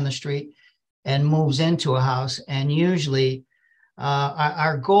living on the street and moves into a house. And usually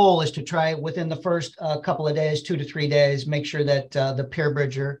our goal is to try within the first couple of days, 2 to 3 days, make sure that the peer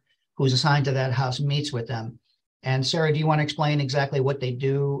bridger who's assigned to that house meets with them. And Sarah, do you want to explain exactly what they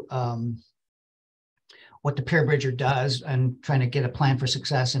do, what the peer bridger does, and trying to get a plan for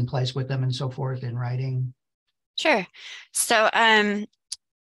success in place with them and so forth in writing? Sure. So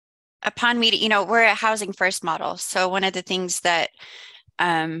upon meeting, we're a housing first model. So one of the things that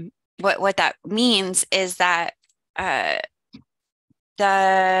what that means is that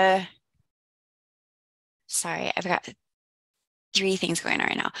sorry, I've got 3 things going on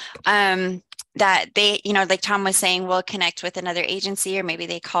right now. That they, like Tom was saying, will connect with another agency, or maybe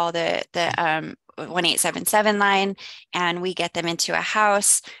they call the 1877 line, and we get them into a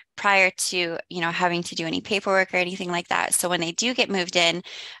house prior to, having to do any paperwork or anything like that. So when they do get moved in,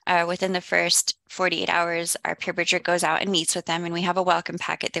 within the first 48 hours, our peer bridger goes out and meets with them, and we have a welcome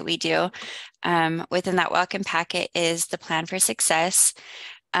packet that we do. Within that welcome packet is the plan for success.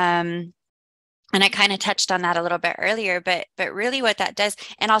 And I kind of touched on that a little bit earlier, but really what that does,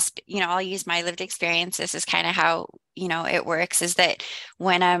 and I'll use my lived experience. This is kind of how, it works, is that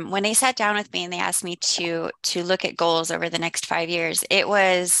when they sat down with me and they asked me to look at goals over the next 5 years, it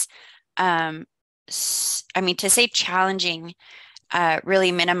was, to say challenging,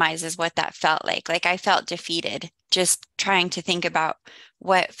 really minimizes what that felt like. Like, I felt defeated just trying to think about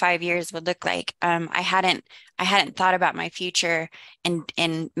what 5 years would look like. I hadn't thought about my future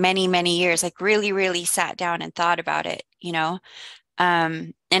in many, many years, like really sat down and thought about it,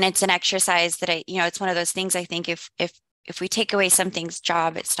 and it's an exercise that it's one of those things. I think if we take away something's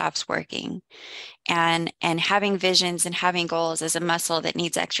job, it stops working. And having visions and having goals is a muscle that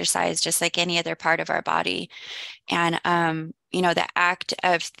needs exercise, just like any other part of our body. And the act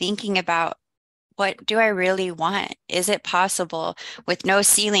of thinking about, what do I really want? Is it possible with no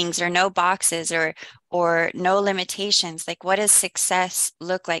ceilings or no boxes or no limitations? Like, what does success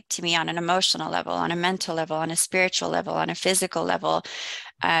look like to me on an emotional level, on a mental level, on a spiritual level, on a physical level?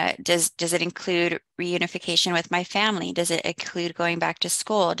 Does it include reunification with my family? Does it include going back to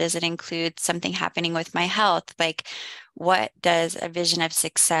school? Does it include something happening with my health? Like, what does a vision of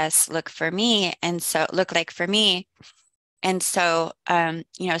success look like for me? And so,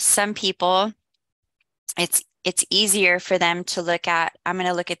 some people, it's easier for them to look at, I'm going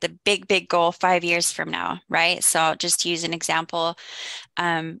to look at the big goal 5 years from now, right? So I'll just use an example.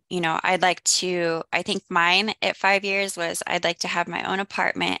 I think mine at 5 years was, I'd like to have my own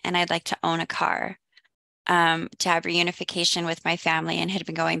apartment and I'd like to own a car, to have reunification with my family and had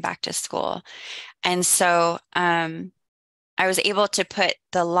been going back to school. And so, I was able to put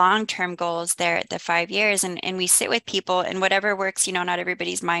the long-term goals there at the 5 years, and we sit with people, and whatever works, not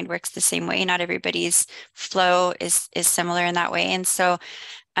everybody's mind works the same way. Not everybody's flow is similar in that way. And so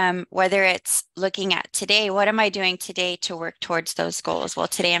whether it's looking at today, what am I doing today to work towards those goals? Well,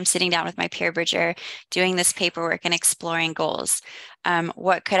 today I'm sitting down with my peer bridger, doing this paperwork and exploring goals.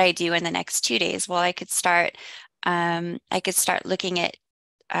 What could I do in the next 2 days? Well, I could start looking at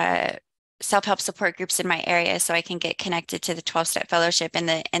self-help support groups in my area, so I can get connected to the 12-step fellowship in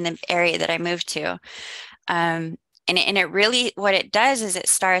the area that I moved to. And it really, what it does is it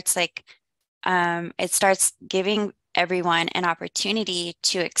starts giving everyone an opportunity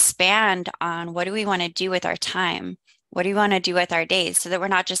to expand on, what do we want to do with our time? What do we want to do with our days? So that we're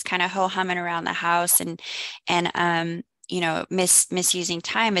not just kind of ho-humming around the house and misusing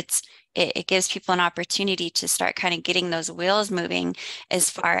time. It gives people an opportunity to start kind of getting those wheels moving, as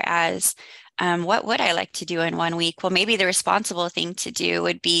far as what would I like to do in 1 week? Well, maybe the responsible thing to do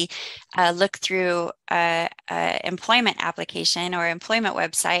would be look through an employment application or employment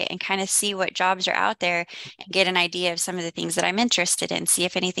website and kind of see what jobs are out there and get an idea of some of the things that I'm interested in, see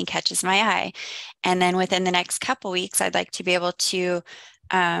if anything catches my eye. And then within the next couple weeks, I'd like to be able to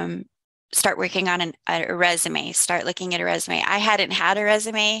start working on a resume, start looking at a resume. I hadn't had a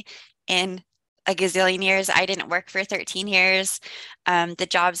resume in a gazillion years. I didn't work for 13 years. The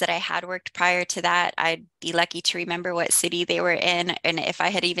jobs that I had worked prior to that, I'd be lucky to remember what city they were in. And if I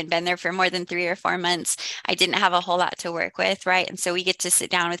had even been there for more than 3 or 4 months, I didn't have a whole lot to work with, right? And so we get to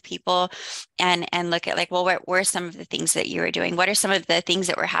sit down with people and look at, like, well, what were some of the things that you were doing? What are some of the things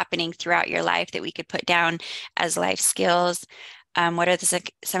that were happening throughout your life that we could put down as life skills? What are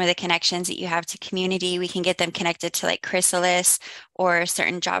some of the connections that you have to community? We can get them connected to like Chrysalis or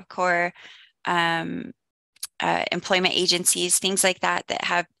certain Job Corps employment agencies, things like that, that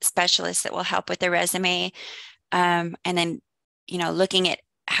have specialists that will help with their resume. And then, looking at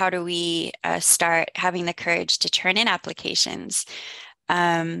how do we start having the courage to turn in applications.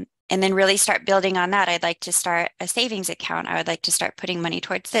 And then really start building on that. I'd like to start a savings account. I would like to start putting money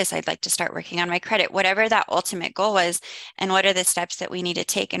towards this. I'd like to start working on my credit, whatever that ultimate goal was, and what are the steps that we need to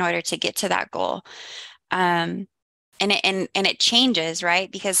take in order to get to that goal. And it changes,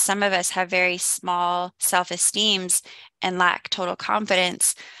 right? Because some of us have very small self-esteems and lack total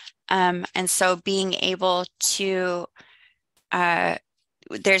confidence. And so being able to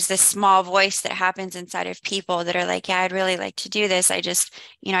there's this small voice that happens inside of people that are like, yeah, I'd really like to do this. I just,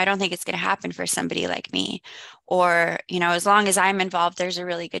 I don't think it's going to happen for somebody like me. Or, as long as I'm involved, there's a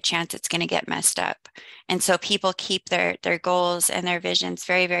really good chance it's going to get messed up. And so people keep their goals and their visions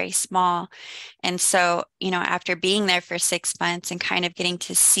very, very small. And so, after being there for 6 months and kind of getting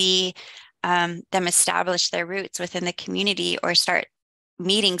to see them establish their roots within the community or start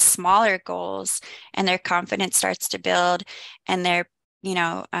meeting smaller goals, and their confidence starts to build, and they're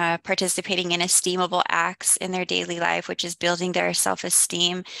participating in esteemable acts in their daily life, which is building their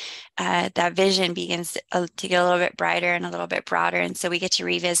self-esteem, that vision begins to get a little bit brighter and a little bit broader. And so we get to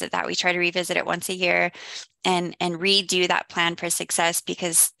revisit that. We try to revisit it once a year and redo that plan for success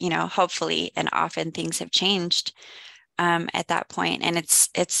because, hopefully and often things have changed at that point. And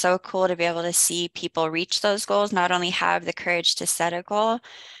it's so cool to be able to see people reach those goals, not only have the courage to set a goal,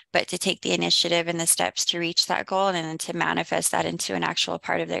 but to take the initiative and the steps to reach that goal and then to manifest that into an actual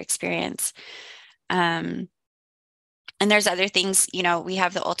part of their experience. And there's other things, we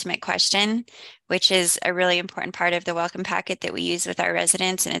have the ultimate question, which is a really important part of the welcome packet that we use with our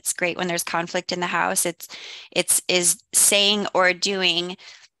residents. And it's great when there's conflict in the house. Is saying or doing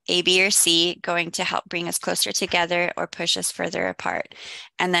A, B, or C going to help bring us closer together or push us further apart?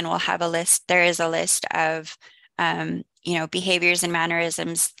 And then we'll have a list. There is a list of behaviors and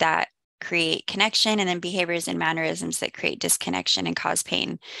mannerisms that create connection, and then behaviors and mannerisms that create disconnection and cause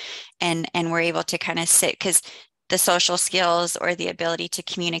pain. And we're able to kind of sit, because the social skills or the ability to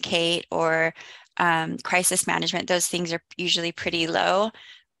communicate or crisis management, those things are usually pretty low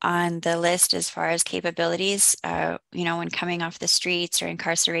on the list as far as capabilities, when coming off the streets or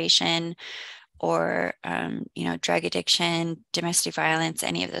incarceration or, drug addiction, domestic violence,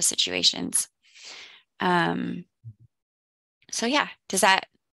 any of those situations. So yeah,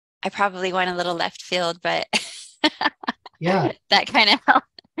 I probably went a little left field, but Yeah. that kind of help.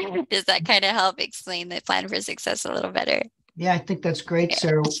 Does that kind of help explain the plan for success a little better? Yeah, I think that's great,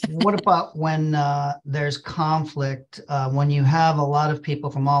 Sarah. What about when there's conflict, when you have a lot of people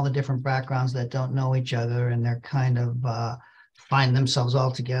from all the different backgrounds that don't know each other and they're kind of find themselves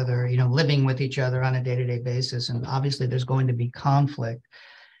all together, living with each other on a day-to-day basis, and obviously there's going to be conflict.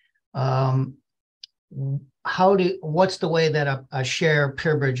 What's the way that a share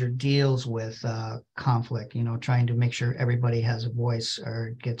peer bridger deals with conflict, trying to make sure everybody has a voice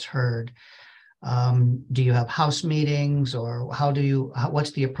or gets heard? Do you have house meetings, or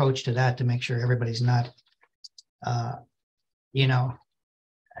what's the approach to that to make sure everybody's not,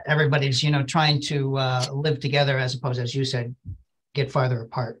 everybody's, trying to live together as opposed, as you said, get farther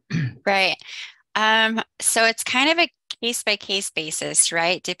apart? Right. So it's kind of a case by case basis,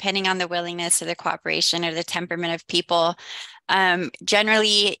 right? Depending on the willingness or the cooperation or the temperament of people.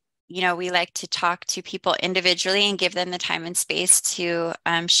 Generally, we like to talk to people individually and give them the time and space to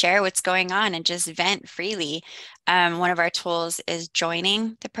share what's going on and just vent freely. One of our tools is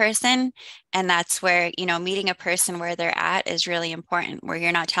joining the person. And that's where, meeting a person where they're at is really important, where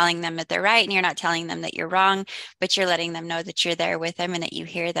you're not telling them that they're right and you're not telling them that you're wrong, but you're letting them know that you're there with them and that you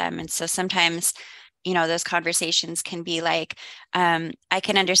hear them. And so sometimes, those conversations can be like, I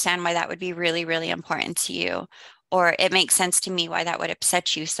can understand why that would be really, really important to you. Or it makes sense to me why that would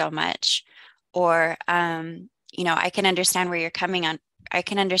upset you so much. Or, I can understand where you're coming on. I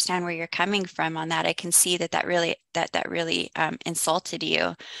can understand where you're coming from on that. I can see that really insulted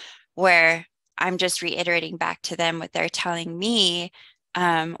you, where I'm just reiterating back to them what they're telling me,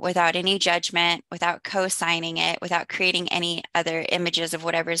 without any judgment, without co-signing it, without creating any other images of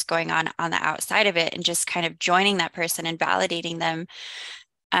whatever's going on the outside of it, and just kind of joining that person and validating them.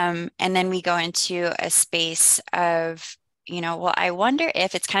 And then we go into a space of, well, I wonder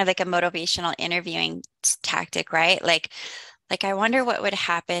if it's kind of like a motivational interviewing tactic, right? Like I wonder what would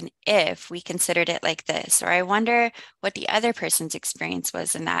happen if we considered it like this, or I wonder what the other person's experience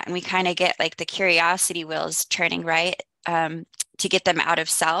was in that. And we kind of get like the curiosity wheels turning, right? To get them out of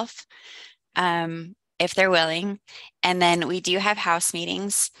self, if they're willing. And then we do have house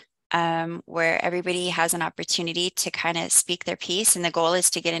meetings. where everybody has an opportunity to kind of speak their piece. And the goal is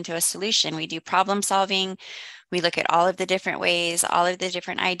to get into a solution. We do problem solving. We look at all of the different ways, all of the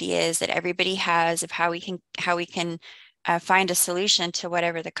different ideas that everybody has of how we can find a solution to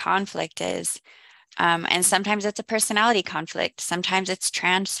whatever the conflict is. And sometimes it's a personality conflict. Sometimes it's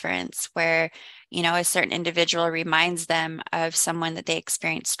transference where, you know, a certain individual reminds them of someone that they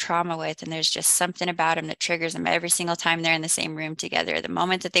experienced trauma with. And there's just something about them that triggers them every single time they're in the same room together. The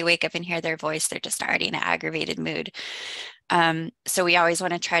moment that they wake up and hear their voice, they're just already in an aggravated mood. So we always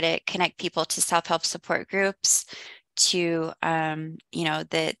want to try to connect people to self-help support groups, to, you know,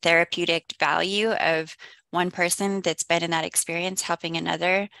 the therapeutic value of one person that's been in that experience helping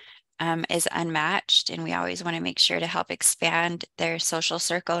another. Is unmatched, and we always want to make sure to help expand their social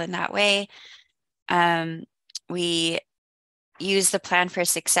circle in that way. We use the plan for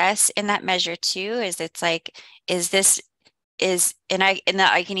success in that measure too. It's like, and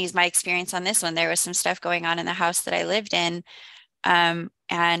I can use my experience on this one. There was some stuff going on in the house that I lived in, and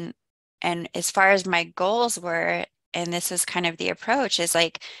as far as my goals were, and this was kind of the approach, is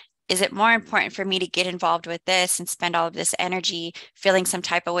like, is it more important for me to get involved with this and spend all of this energy feeling some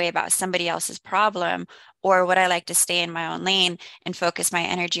type of way about somebody else's problem? Or would I like to stay in my own lane and focus my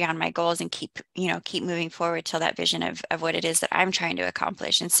energy on my goals and keep moving forward till that vision of what it is that I'm trying to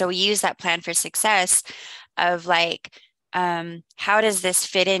accomplish? And so we use that plan for success of like, how does this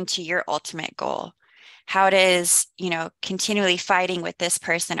fit into your ultimate goal? How does, continually fighting with this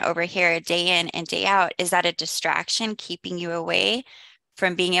person over here day in and day out, is that a distraction keeping you away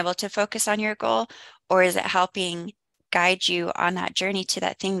from being able to focus on your goal? Or is it helping guide you on that journey to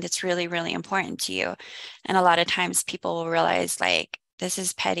that thing that's really, really important to you? And a lot of times people will realize like, this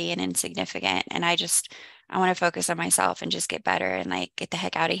is petty and insignificant, and I want to focus on myself and just get better and like get the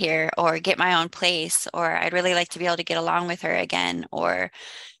heck out of here, or get my own place, or I'd really like to be able to get along with her again, or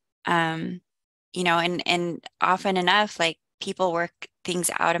and often enough, like people work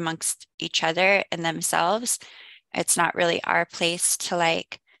things out amongst each other and themselves. It's not really our place to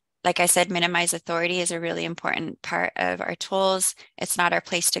like I said, minimize authority is a really important part of our tools. It's not our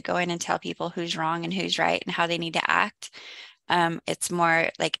place to go in and tell people who's wrong and who's right and how they need to act. It's more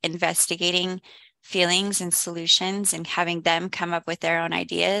like investigating feelings and solutions and having them come up with their own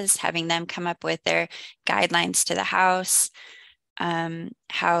ideas, having them come up with their guidelines to the house,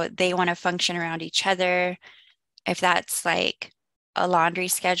 how they want to function around each other. If that's like a laundry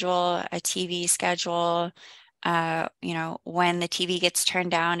schedule, a TV schedule, when the TV gets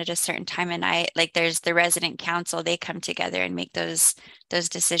turned down at a certain time of night, like there's the resident council, they come together and make those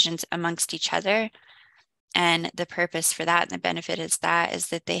decisions amongst each other. And the purpose for that and the benefit is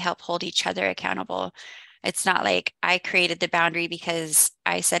that they help hold each other accountable. It's not like I created the boundary because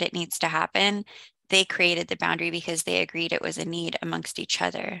I said it needs to happen. They created the boundary because they agreed it was a need amongst each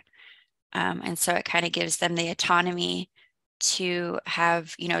other. And so it kind of gives them the autonomy to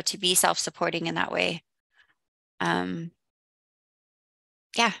have, to be self-supporting in that way. Yeah.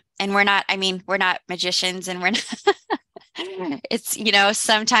 And we're not magicians, and we're not, it's,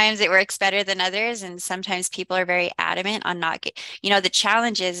 sometimes it works better than others. And sometimes people are very adamant on not the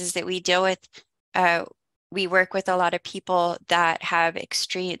challenge is that we work with a lot of people that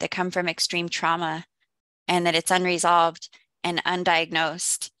come from extreme trauma, and that it's unresolved and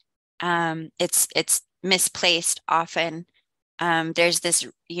undiagnosed. It's misplaced often. There's this,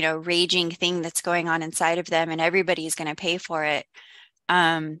 raging thing that's going on inside of them, and everybody's going to pay for it.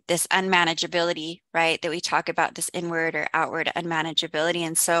 This unmanageability, right, that we talk about, this inward or outward unmanageability.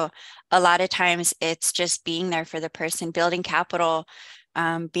 And so a lot of times it's just being there for the person, building capital,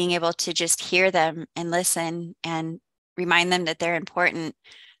 being able to just hear them and listen and remind them that they're important.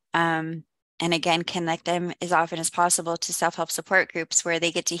 And again, connect them as often as possible to self-help support groups where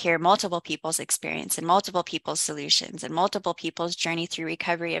they get to hear multiple people's experience and multiple people's solutions and multiple people's journey through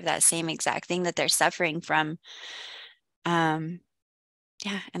recovery of that same exact thing that they're suffering from. And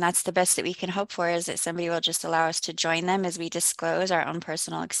that's the best that we can hope for, is that somebody will just allow us to join them as we disclose our own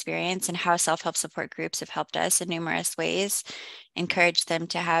personal experience and how self-help support groups have helped us in numerous ways, encourage them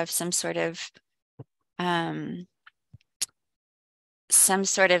to have some sort of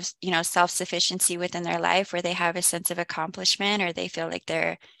self-sufficiency within their life, where they have a sense of accomplishment, or they feel like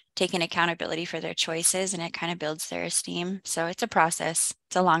they're taking accountability for their choices, and it kind of builds their esteem. So it's a process.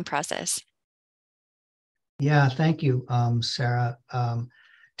 It's a long process. Yeah, thank you, Sarah.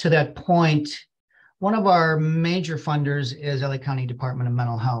 To that point, one of our major funders is LA County Department of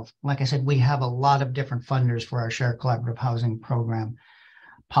Mental Health. Like I said, we have a lot of different funders for our shared collaborative housing program,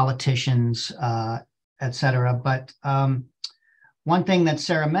 politicians, et cetera. But one thing that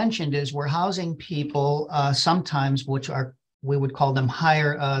Sarah mentioned is we're housing people sometimes which are we would call them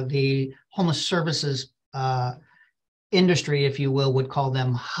the homeless services industry, if you will, would call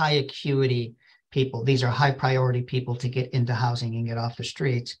them high acuity people. These are high priority people to get into housing and get off the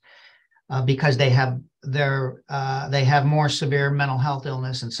streets because they have more severe mental health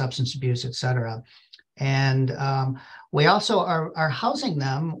illness and substance abuse, et cetera. And we also are housing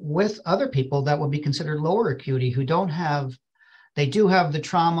them with other people that would be considered lower acuity who they do have the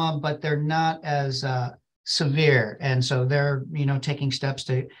trauma, but they're not as severe. And so they're, taking steps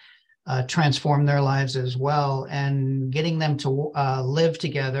to transform their lives as well, and getting them to live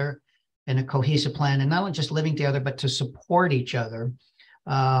together in a cohesive plan, and not only just living together, but to support each other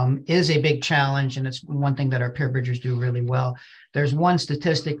is a big challenge. And it's one thing that our peer bridgers do really well. There's one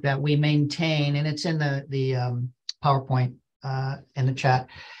statistic that we maintain, and it's in the PowerPoint in the chat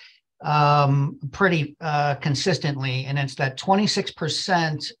pretty consistently, and it's that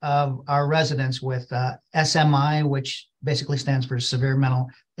 26% of our residents with SMI, which basically stands for severe mental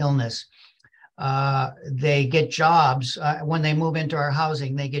illness, they get jobs when they move into our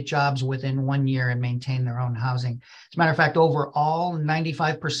housing. They get jobs within 1 year and maintain their own housing. As a matter of fact, overall,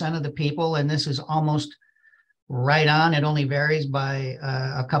 95% of the people, and this is almost right on, it only varies by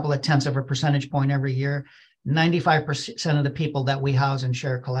a couple of tenths of a percentage point every year, 95% of the people that we house in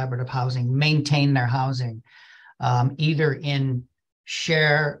share collaborative housing maintain their housing, either in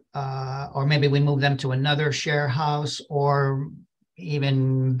share or maybe we move them to another share house, or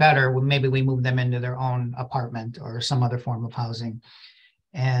even better, maybe we move them into their own apartment or some other form of housing.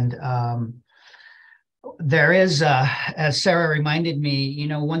 And there is, as Sarah reminded me,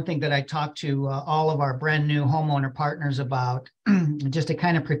 one thing that I talked to all of our brand new homeowner partners about, just to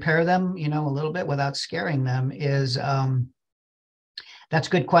kind of prepare them, a little bit without scaring them, is that's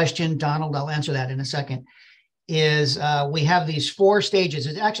a good question, Donald. I'll answer that in a second. Is we have these 4 stages.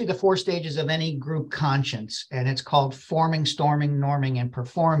 It's actually the 4 stages of any group conscience, and it's called forming, storming, norming, and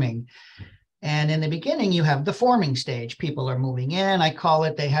performing. And in the beginning, you have the forming stage. People are moving in. I call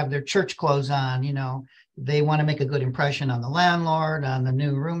it, they have their church clothes on. They want to make a good impression on the landlord, on the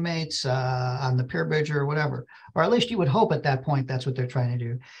new roommates, on the peer bridger, or whatever. Or at least you would hope at that point that's what they're trying to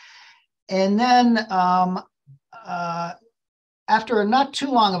do. And then after not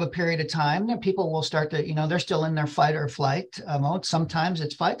too long of a period of time, then people will start to, they're still in their fight or flight mode. Sometimes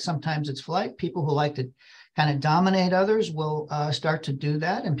it's fight, sometimes it's flight. People who like to kind of dominate others will start to do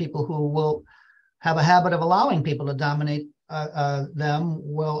that. And people who will have a habit of allowing people to dominate them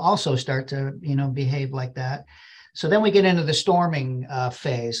will also start to, behave like that. So then we get into the storming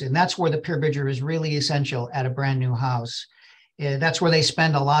phase. And that's where the peer bridger is really essential at a brand new house. That's where they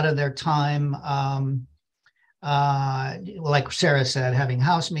spend a lot of their time, like Sarah said, having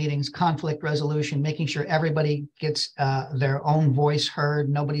house meetings, conflict resolution, making sure everybody gets their own voice heard,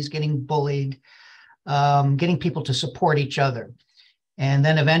 nobody's getting bullied, getting people to support each other. And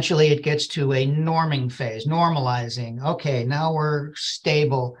then eventually it gets to a norming phase, normalizing. Okay, now we're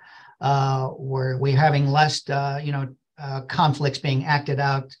stable. We're having less, conflicts being acted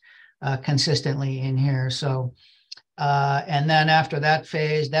out consistently in here. So, and then after that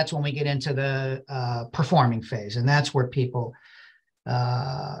phase, that's when we get into the performing phase. And that's where people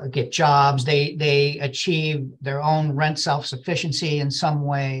get jobs. They achieve their own rent self-sufficiency in some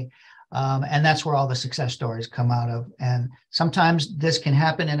way. And that's where all the success stories come out of. And sometimes this can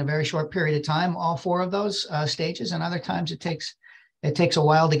happen in a very short period of time, all 4 of those stages. And other times it takes a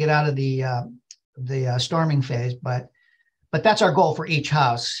while to get out of the storming phase. But that's our goal for each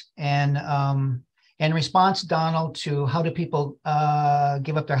house. And in response, Donald, to how do people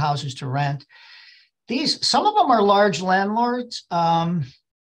give up their houses to rent? Some of them are large landlords.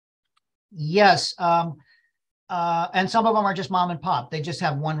 Yes. And some of them are just mom and pop. They just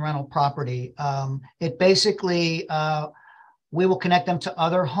have one rental property. It basically, we will connect them to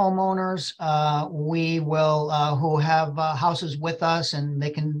other homeowners. We will, who have houses with us, and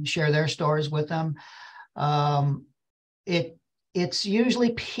they can share their stories with them. It's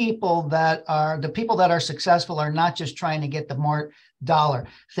usually people that are successful are not just trying to get the more dollar,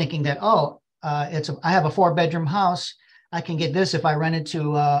 thinking that, I have a 4-bedroom house. I can get this if I rent it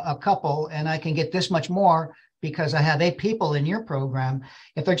to a couple, and I can get this much more because I have 8 people in your program.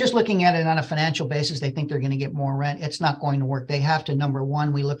 If they're just looking at it on a financial basis, they think they're going to get more rent. It's not going to work. They have to, number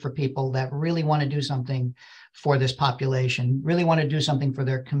one, we look for people that really want to do something for this population, really want to do something for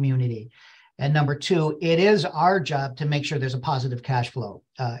their community. And number 2, it is our job to make sure there's a positive cash flow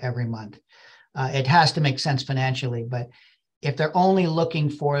every month. It has to make sense financially, but if they're only looking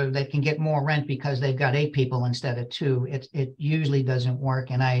for, they can get more rent because they've got 8 people instead of 2, it usually doesn't work.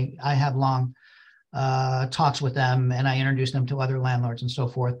 And I have long talks with them, and I introduce them to other landlords and so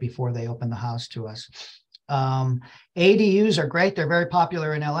forth before they open the house to us. ADUs are great. They're very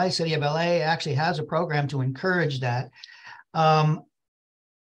popular in LA. City of LA actually has a program to encourage that. Our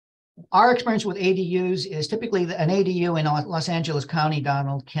experience with ADUs is typically an ADU in Los Angeles County,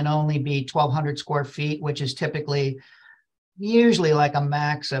 Donald, can only be 1,200 square feet, which is usually like a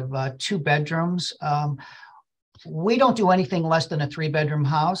max of 2 bedrooms. We don't do anything less than a 3-bedroom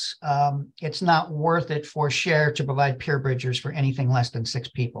house. It's not worth it for Share to provide peer bridgers for anything less than 6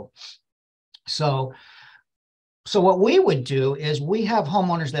 people. So what we would do is we have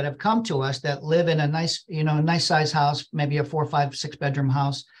homeowners that have come to us that live in a nice size house, maybe a 4, 5, 6-bedroom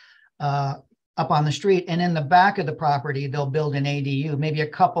house up on the street. And in the back of the property, they'll build an ADU. Maybe a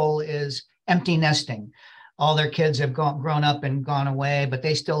couple is empty nesting. All their kids have grown up and gone away, but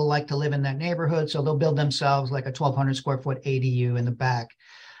they still like to live in that neighborhood. So they'll build themselves like a 1,200 square foot ADU in the back,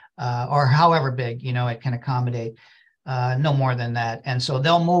 or however big, it can accommodate, no more than that. And so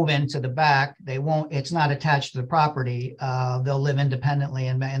they'll move into the back. It's not attached to the property. They'll live independently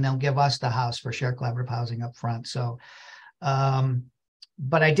and they'll give us the house for Share Collaborative Housing up front. So,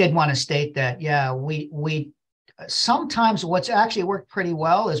 but I did want to state that, yeah, we sometimes what's actually worked pretty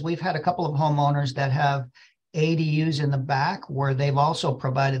well is we've had a couple of homeowners that have ADUs in the back where they've also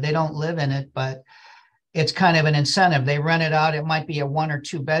provided, they don't live in it, but it's kind of an incentive. They rent it out. It might be a 1 or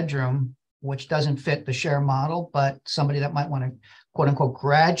 2 bedroom, which doesn't fit the Share model, but somebody that might want to quote unquote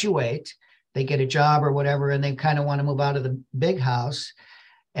graduate, they get a job or whatever, and they kind of want to move out of the big house.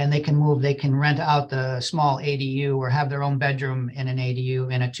 And they can rent out the small ADU or have their own bedroom in an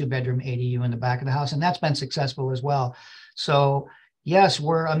ADU, in a 2-bedroom ADU in the back of the house. And that's been successful as well. So yes,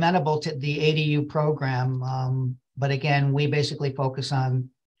 we're amenable to the ADU program. But again, we basically focus on,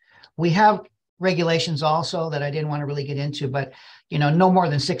 we have regulations also that I didn't want to really get into, but no more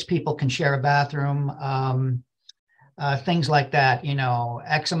than 6 people can share a bathroom. Things like that,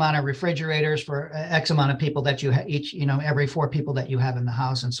 X amount of refrigerators for X amount of people that you each, every 4 people that you have in the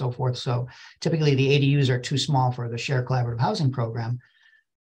house and so forth. So typically the ADUs are too small for the Share Collaborative Housing program.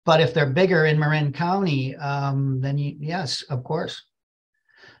 But if they're bigger in Marin County, then yes, of course.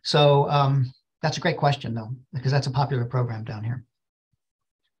 So that's a great question though, because that's a popular program down here.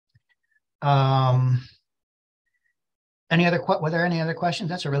 Were there any other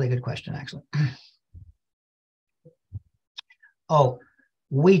questions? That's a really good question, actually. Oh,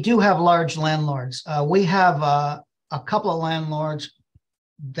 we do have large landlords. We have a couple of landlords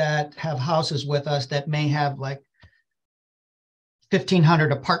that have houses with us that may have like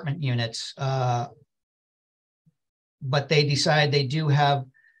 1,500 apartment units, but they decide they do have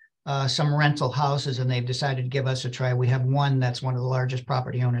some rental houses and they've decided to give us a try. We have one that's one of the largest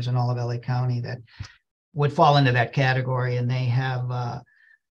property owners in all of LA County that would fall into that category, and they have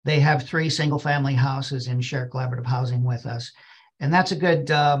 3 single-family houses in Share Collaborative Housing with us. And that's a good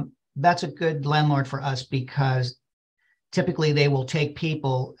landlord for us because typically they will take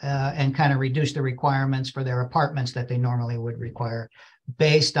people and kind of reduce the requirements for their apartments that they normally would require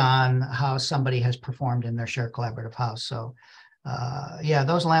based on how somebody has performed in their Share Collaborative house. So yeah,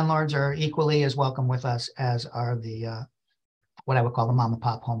 those landlords are equally as welcome with us as are the what I would call the mom and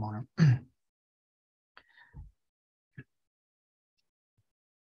pop homeowner.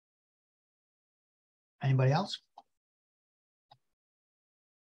 Anybody else?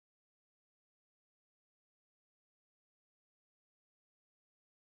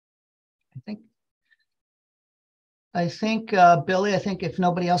 I think Billy, if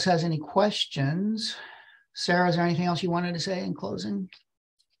nobody else has any questions, Sarah, is there anything else you wanted to say in closing?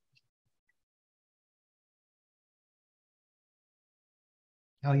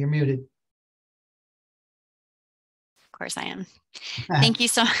 Oh, you're muted. Of course I am. Thank you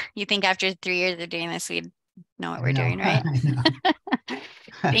so much. You think after 3 years of doing this, we'd know what we're doing, right?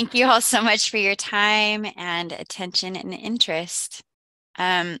 Thank you all so much for your time and attention and interest.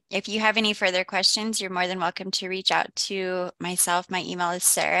 If you have any further questions, you're more than welcome to reach out to myself. My email is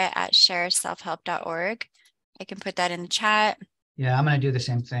sarah@shareselfhelp.org. I can put that in the chat. Yeah, I'm going to do the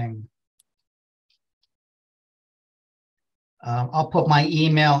same thing. I'll put my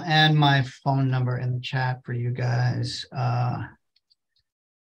email and my phone number in the chat for you guys.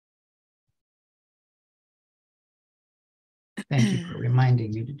 Thank you for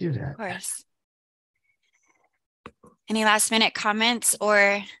reminding me to do that. Of course. Any last minute comments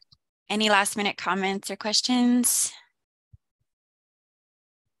or questions?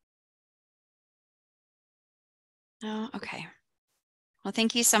 No? Okay. Well,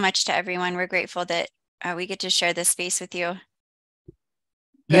 thank you so much to everyone. We're grateful that we get to share this space with you.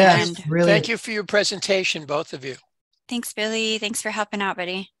 Yes, really. Thank you for your presentation, both of you. Thanks, Billy. Thanks for helping out,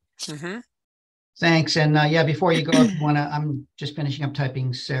 buddy. Mm-hmm. Thanks. And yeah, before you go, if you want to, I'm just finishing up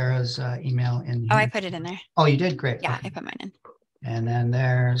typing Sarah's email in Oh, here. I put it in there. Oh, you did? Great. Yeah, Okay. I put mine in. And then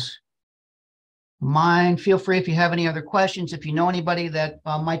there's mine. Feel free if you have any other questions. If you know anybody that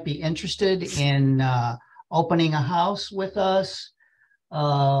might be interested in opening a house with us,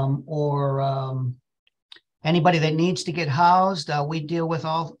 or anybody that needs to get housed, we deal with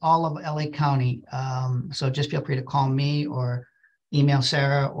all of LA County. So just feel free to call me or email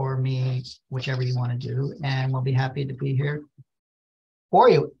Sarah or me, whichever you want to do, and we'll be happy to be here for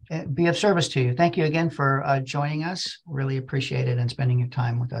you, be of service to you. Thank you again for joining us. Really appreciate it and spending your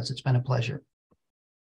time with us. It's been a pleasure.